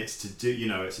 And it's to do,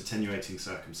 it's attenuating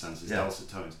circumstances, dulcet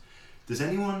tones. Does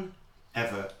anyone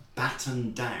ever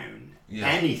batten down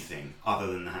anything other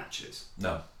than the hatches?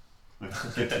 No.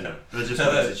 Good to know.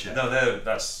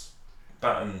 That's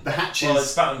batten. The hatches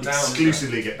it's battened down.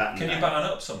 Exclusively get battened down. Can you batten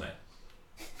up something?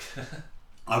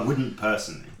 I wouldn't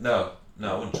personally. No,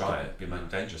 I wouldn't try it. It'd be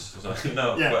dangerous.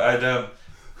 No,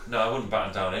 but I wouldn't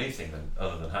batten down anything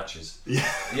other than hatches.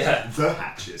 Yeah. The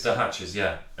hatches. The hatches,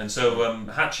 yeah. And so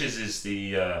hatches is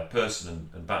the person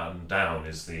and batten down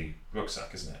is the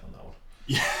rucksack, isn't it, on that one?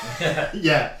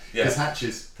 Yeah. There's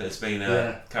hatches. That's been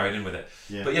carried in with it.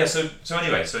 Yeah. But so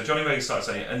anyway, so Johnny Vegas started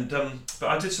saying it, and but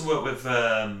I did some work with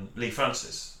Lee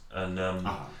Francis and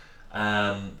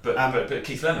but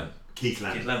Keith Lemon. Keith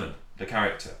Lemon, the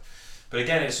character. But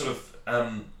again, it's sort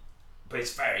of but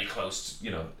it's very close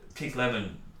to, Keith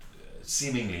Lemon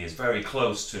seemingly is very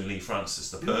close to Lee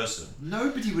Francis, the person.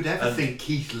 Nobody would ever think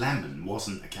Keith Lemon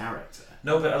wasn't a character.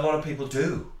 No, but a lot of people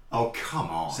do. Oh, come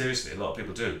on. Seriously, a lot of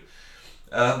people do.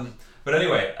 But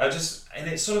anyway, but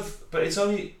it's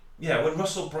only, when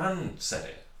Russell Brand said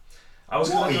it, I was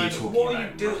what kind of what are you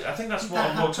doing? I think that's what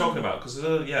I'm more talking about, because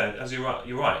as you're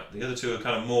right, the other two are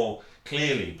kind of more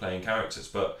clearly playing characters,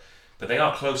 but they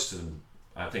are close to them,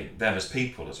 I think, them as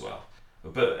people as well.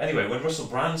 But anyway, when Russell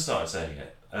Brand started saying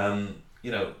it, and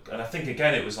I think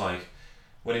again it was like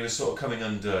when he was sort of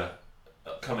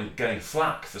getting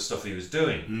flack for stuff he was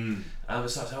doing, and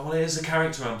was like, well, it is a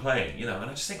character I'm playing, and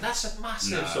I just think that's a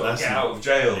massive sort of get out of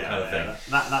jail kind of thing.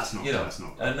 That's not. That's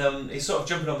not. And he's sort of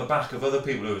jumping on the back of other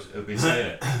people who've been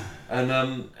saying it,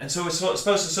 and so it's supposed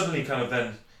to suddenly kind of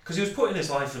then. Because he was putting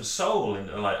his life and soul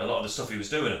into like a lot of the stuff he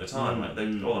was doing at the time,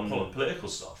 all the political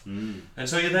stuff, and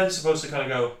so you're then supposed to kind of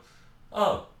go,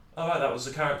 oh right, that was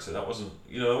the character. That wasn't,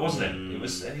 wasn't it? It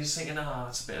was, and he's thinking,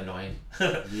 that's a bit annoying.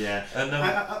 Yeah, and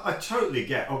I totally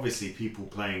get. Obviously, people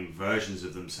playing versions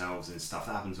of themselves and stuff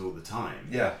that happens all the time.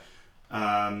 Yeah.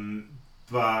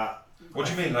 But what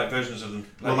do you mean, like versions of them?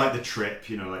 Like The Trip,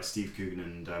 like Steve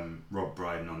Coogan and Rob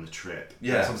Brydon on The Trip.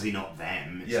 Yeah. It's obviously not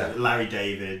them. It's Larry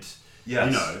David.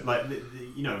 Yes.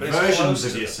 Versions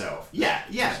of yourself. Yeah.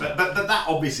 But that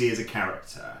obviously is a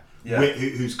character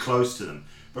who's close to them.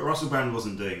 But Russell Brand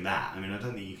wasn't doing that. I mean, I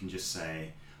don't think you can just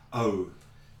say, or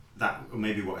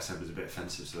maybe what I said was a bit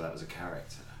offensive, so that was a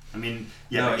character. I mean,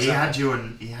 he had your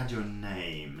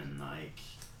name, and like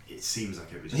it seems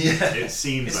like it was. It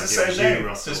seems like it was you,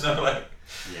 Russell. There's no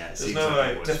there's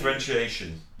no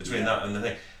differentiation between that and the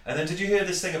thing. And then, did you hear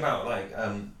this thing about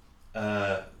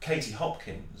Katie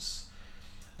Hopkins?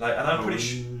 And I'm pretty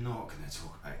sure we're not going to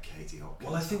talk about Katie Hopkins.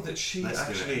 Well, I think that she Let's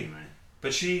actually, do it anyway.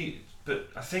 but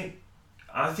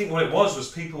I think what it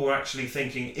was people were actually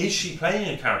thinking, is she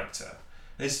playing a character?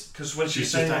 Because when she's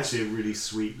saying just actually a really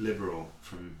sweet liberal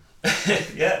from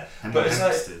but it's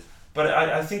like, but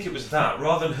I think it was that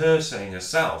rather than her saying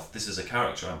herself, this is a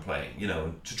character I'm playing,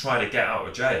 to try to get out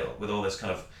of jail with all this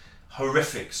kind of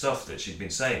horrific stuff that she'd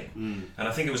been saying, and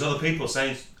I think it was other people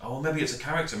saying, oh, maybe it's a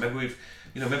character, maybe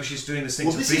maybe she's doing this thing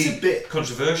to be a bit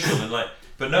controversial and like.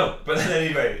 But no, but then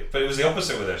anyway, but it was the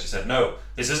opposite with her. She said, no,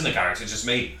 this isn't a character, it's just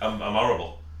me. I'm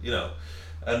horrible,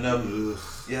 and I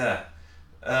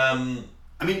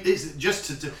mean, it's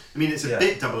just it's a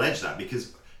bit double-edged that,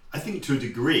 because I think to a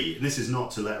degree, and this is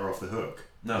not to let her off the hook,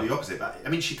 No. The opposite. But I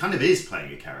mean, she kind of is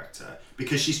playing a character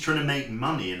because she's trying to make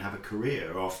money and have a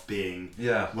career off being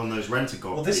one of those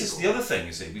rent-a-god Well, this is the other thing,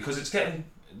 you see, because it's getting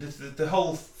the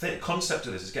whole concept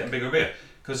of this is getting bigger and bigger.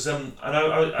 Because I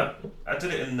know I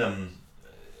did it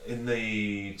in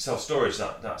the self-storage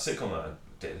that sitcom that I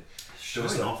did. There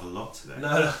was an awful lot today.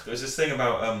 No, there was this thing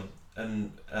about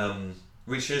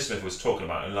Reece Shearsmith was talking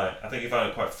about, and like I think he found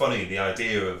it quite funny, the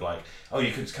idea of like, oh,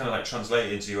 you could kind of like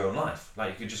translate it into your own life.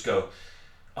 Like you could just go,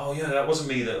 oh yeah, that wasn't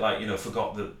me that like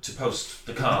forgot to post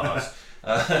the card.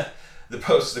 The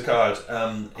post the card.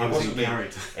 It wasn't me.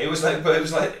 It was like, but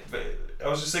I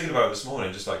was just thinking about it this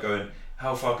morning, just like going,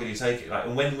 how far could you take it? Like,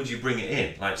 and when would you bring it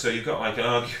in? Like, so you've got like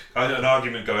an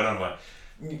argument going on. Like,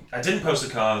 I didn't post the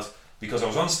card because I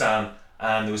was on Stan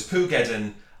and there was Pooh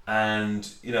Geddon. And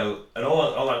and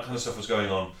all that kind of stuff was going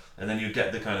on, and then you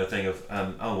get the kind of thing of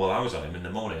oh well, I was on him in the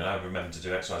morning and I remembered to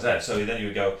do X, Y, Z. So then you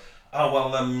would go, oh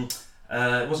well,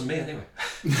 it wasn't me anyway.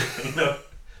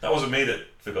 That wasn't me that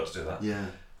forgot to do that. Yeah,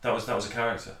 that was a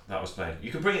character that was played.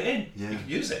 You could bring it in. Yeah, you could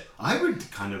use it. I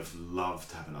would kind of love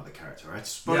to have another character. I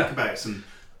spoke about some.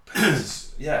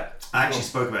 Yeah, I actually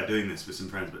spoke about doing this with some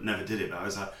friends, but never did it. But I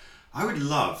was like, I would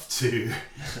love to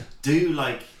do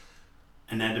like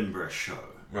an Edinburgh show.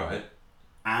 Right.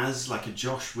 As like a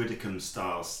Josh Widdicombe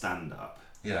style stand-up.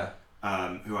 Yeah.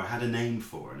 Who I had a name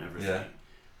for and everything.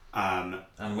 Yeah.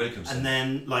 And Widdicombe. And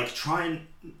then like try and...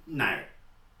 Now,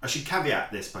 I should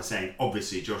caveat this by saying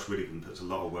obviously Josh Widdicombe puts a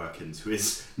lot of work into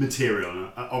his material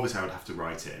and obviously I would have to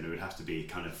write it and it would have to be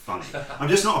kind of funny. I'm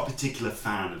just not a particular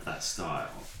fan of that style.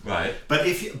 Right. But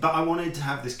I wanted to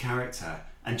have this character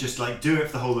and just like do it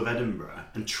for the whole of Edinburgh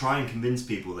and try and convince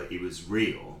people that he was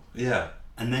real. Yeah.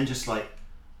 And then just like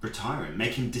retire him,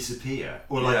 make him disappear,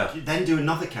 or like then do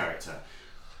another character.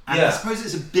 And I suppose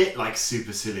it's a bit like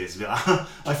super silly. It's a bit like,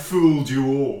 I fooled you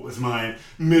all with my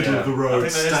middle of the road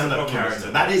stand-up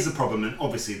character. That is the problem, and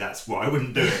obviously that's why I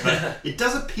wouldn't do it. But it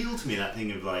does appeal to me, that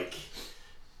thing of like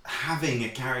having a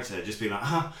character just being like,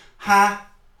 ha.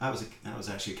 That was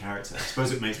actually a character. I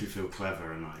suppose it makes me feel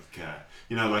clever and like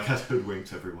like I'd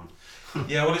hoodwinked everyone.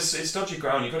 Yeah, well, it's dodgy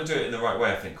ground. You've got to do it in the right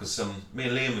way, I think, because me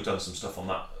and Liam have done some stuff on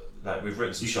that. Like we've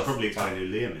written some stuff. You should probably explain who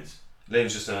Liam is.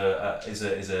 Liam's just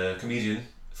is a comedian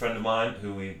friend of mine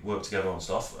who we work together on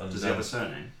stuff. And does he have a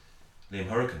surname? Liam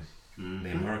Hurricane. Mm-hmm.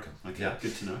 Liam Hurricane. Okay, yeah,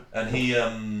 good to know. And he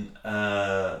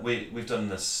we've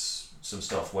done some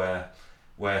stuff where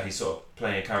he's sort of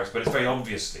playing a character, but it's very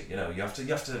obviously you have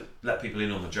to let people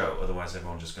in on the joke, otherwise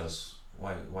everyone just goes,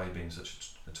 why are you being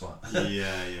such a twat?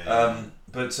 Yeah.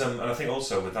 But and I think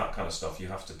also with that kind of stuff you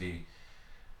have to do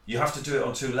it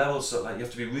on two levels. So like you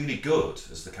have to be really good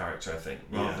as the character, I think,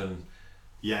 rather than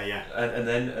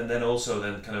and then also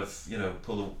then kind of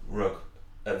pull the rug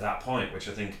at that point, which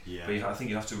I think but I think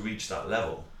you have to reach that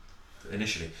level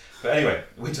initially. But anyway,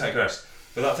 we digress.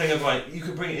 But that thing of like you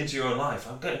could bring it into your own life,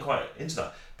 I'm getting quite into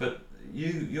that. But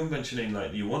you're mentioning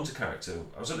like you want a character.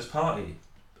 I was at this party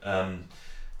the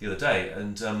other day,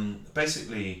 and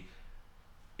basically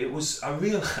I realised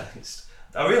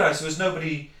there was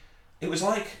nobody. It was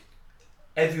like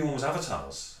everyone was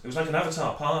avatars. It was like an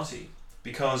avatar party,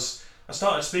 because I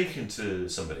started speaking to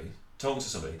somebody, talking to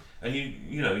somebody, and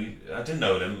I didn't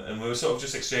know them, and we were sort of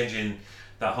just exchanging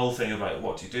that whole thing of like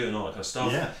what do you do and all that kind of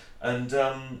stuff. Yeah.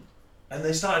 And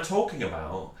they started talking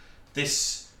about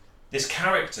this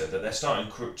character that they're starting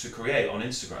to create on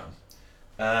Instagram,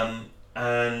 but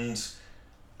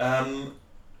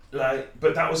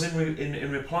that was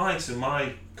in reply to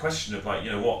my question of like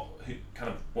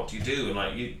what do you do, and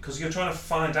like because you're trying to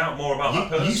find out more about that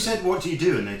person. You said what do you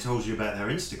do, and they told you about their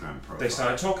Instagram profile. They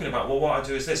started talking about what I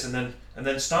do is this, and then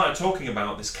started talking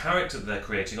about this character that they're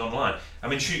creating online. I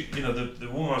mean, the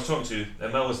woman I was talking to,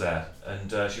 Mel, was there, and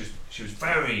she was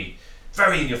very,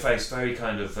 very in your face, very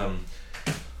kind of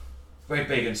very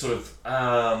big and sort of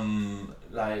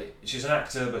like she's an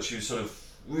actor, but she was sort of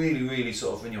really, really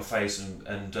sort of in your face,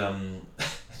 and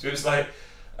it was like.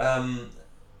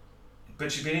 But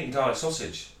she'd been eating garlic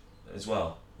sausage as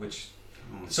well, which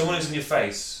someone who's in your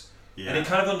face, and it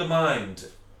kind of undermined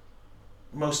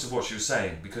most of what she was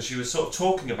saying, because she was sort of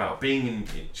talking about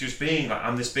she was being like,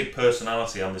 I'm this big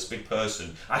personality, I'm this big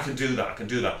person, I can do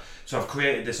that, so I've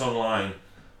created this online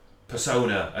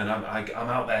persona, and I'm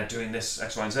out there doing this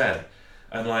X, Y, and Z,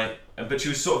 but she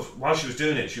was sort of, while she was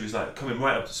doing it, she was like coming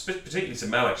right up, particularly to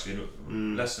Mel actually,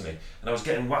 less than me, and I was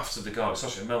getting wafts of the garlic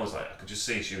sausage, and Mel was like, I could just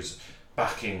see she was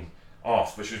backing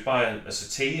off, but she was buying a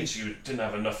settee and she didn't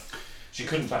have enough, she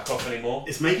couldn't back off anymore.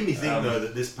 It's making me think though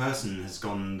that this person has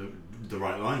gone the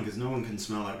right line, because no one can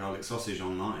smell that garlic sausage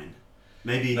online.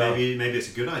 Maybe it's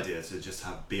a good idea to just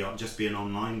be an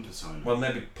online persona. Well,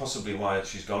 maybe possibly why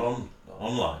she's gone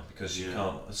online, because she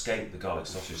can't escape the garlic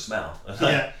sausage smell.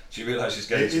 Yeah. She realised she's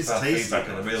getting some bad feedback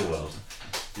in the real world.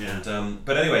 Yeah. And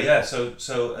but anyway, yeah.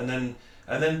 So and then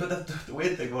but the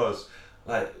weird thing was,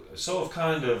 like, sort of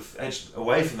kind of edged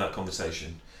away from that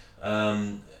conversation,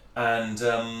 and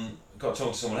got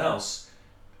talking to someone else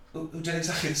who did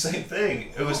exactly the same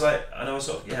thing. It was like, and I was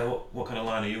sort of, what kind of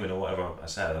line are you in, or whatever I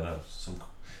said. I don't know,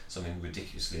 something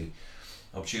ridiculously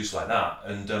obtuse like that.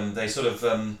 And they sort of,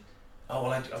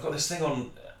 I've got this thing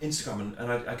on Instagram,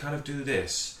 and I kind of do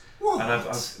this. What? And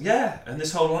and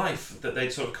this whole life that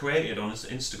they'd sort of created on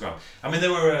Instagram. I mean,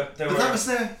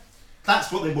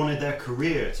 that's what they wanted their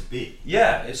career to be.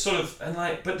 Yeah, it's sort of, and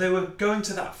like, but they were going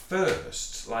to that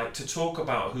first, like, to talk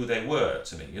about who they were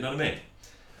to me. You know what I mean?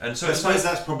 And so I suppose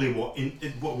that's probably what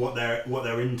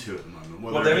they're into at the moment.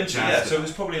 What they're into, yeah. So it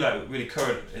was probably like really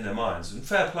current in their minds, and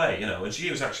fair play, you know. And she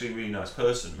was actually a really nice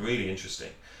person, really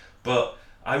interesting. But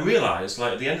I realised,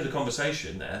 like, at the end of the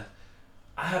conversation there,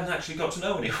 I hadn't actually got to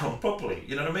know anyone properly.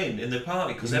 You know what I mean? In the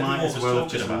party, because everyone was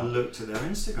talking about. Looked at their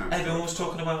Instagram. Everyone was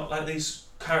talking about, like, these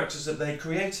characters that they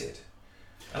created,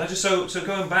 and I just so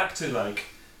going back to, like,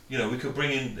 you know, we could bring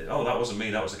in, that wasn't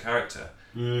me, that was a character.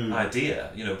 Idea,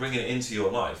 you know, bringing it into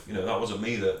your life. You know, that wasn't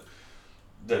me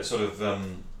that sort of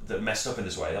that messed up in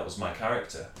this way. That was my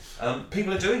character.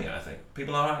 People are doing it. I think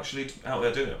people are actually out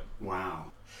there doing it. Wow.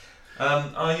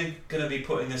 Are you going to be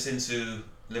putting this into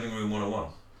Living Room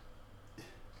 101?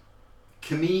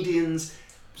 Comedians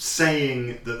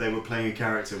saying that they were playing a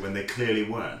character when they clearly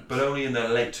weren't, but only in their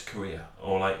late career,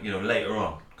 or, like, you know, later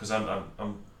on. Because I'm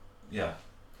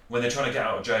when they're trying to get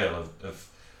out of jail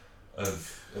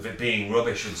of it being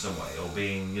rubbish in some way, or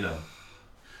being, you know.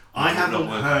 I haven't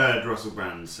heard Russell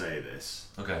Brand say this.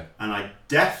 Okay. And I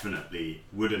definitely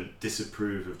wouldn't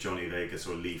disapprove of Johnny Vegas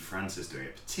or Lee Francis doing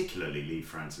it, particularly Lee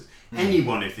Francis.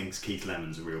 Anyone who thinks Keith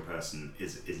Lemon's a real person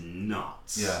is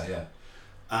nuts. Yeah.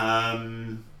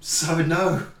 So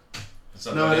no.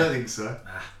 No, I don't think so.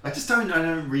 Ah. I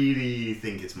don't really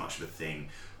think it's much of a thing.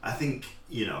 I think,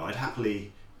 you know, I'd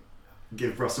happily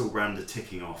give Russell Brand a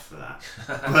ticking off for that.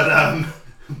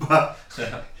 But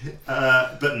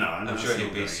no, I'm sure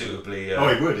he'd be suitably. He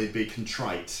would. He'd be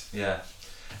contrite. Yeah.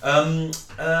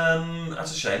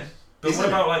 That's a shame. But what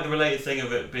about, like, the related thing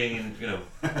of it being in, you know,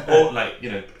 or, like,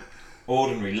 you know,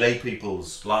 ordinary lay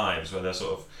people's lives where they're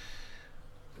sort of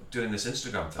doing this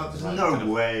Instagram thing? There's no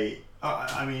way.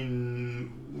 I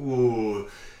mean,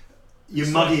 you're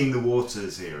muddying the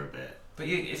waters here a bit. But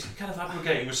if you're kind of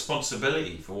abrogating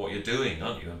responsibility for what you're doing,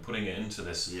 aren't you, and putting it into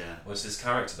this, what's this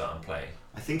character that I'm playing?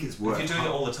 I think it's worth. If you're doing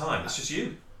it all the time, it's just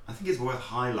you. I think it's worth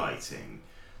highlighting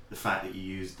the fact that you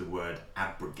used the word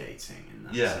abrogating in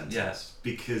that sentence. Yes.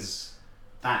 Because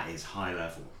that is high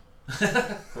level.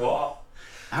 What?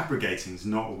 Abrogating is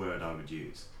not a word I would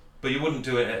use. But you wouldn't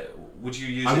do it. Would you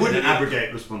use? I wouldn't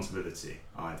abrogate responsibility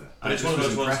either. But it's one of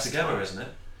those ones together, isn't it?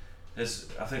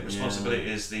 I think responsibility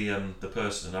is the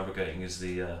person, and abrogating is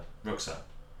the rucksack.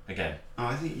 Again. Oh,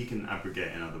 I think you can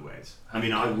abrogate in other ways. I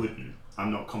mean, I wouldn't.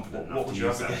 I'm not confident enough to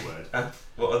use that word.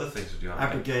 What other things would you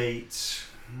abrogate?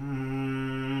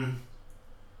 No,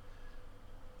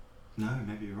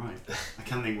 maybe you're right. I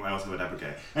can't think what else I would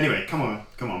abrogate. Anyway, come on.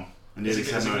 Is it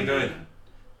going to go in?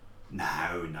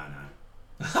 No.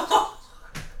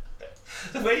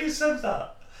 The way you said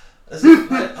that. As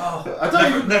if, like,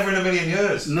 never in a million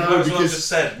years. No, because I just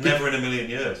said never in a million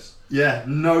years. Yeah,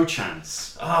 no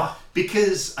chance. Ah.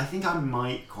 Because I think I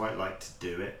might quite like to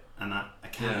do it, and I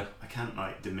can't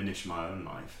like diminish my own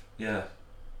life. Yeah.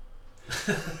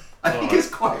 I think it's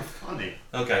quite funny.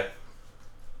 Okay.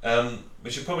 We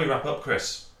should probably wrap up,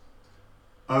 Chris.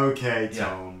 Okay,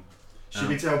 Tom. Should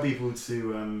we tell people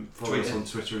to follow us on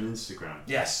Twitter and Instagram?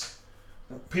 Yes.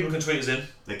 People can tweet us in.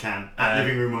 They can. At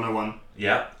Living Room 101.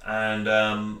 Yeah. And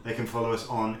they can follow us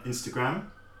on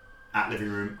Instagram at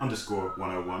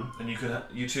livingroom_101. And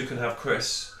you too can have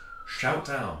Chris shout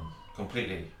down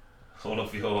completely all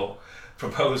of your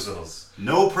proposals.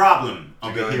 No problem.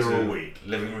 I'll be here all week.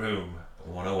 Living Room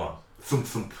 101. Thump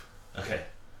thump. Okay.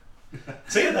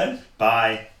 See you then.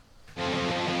 Bye.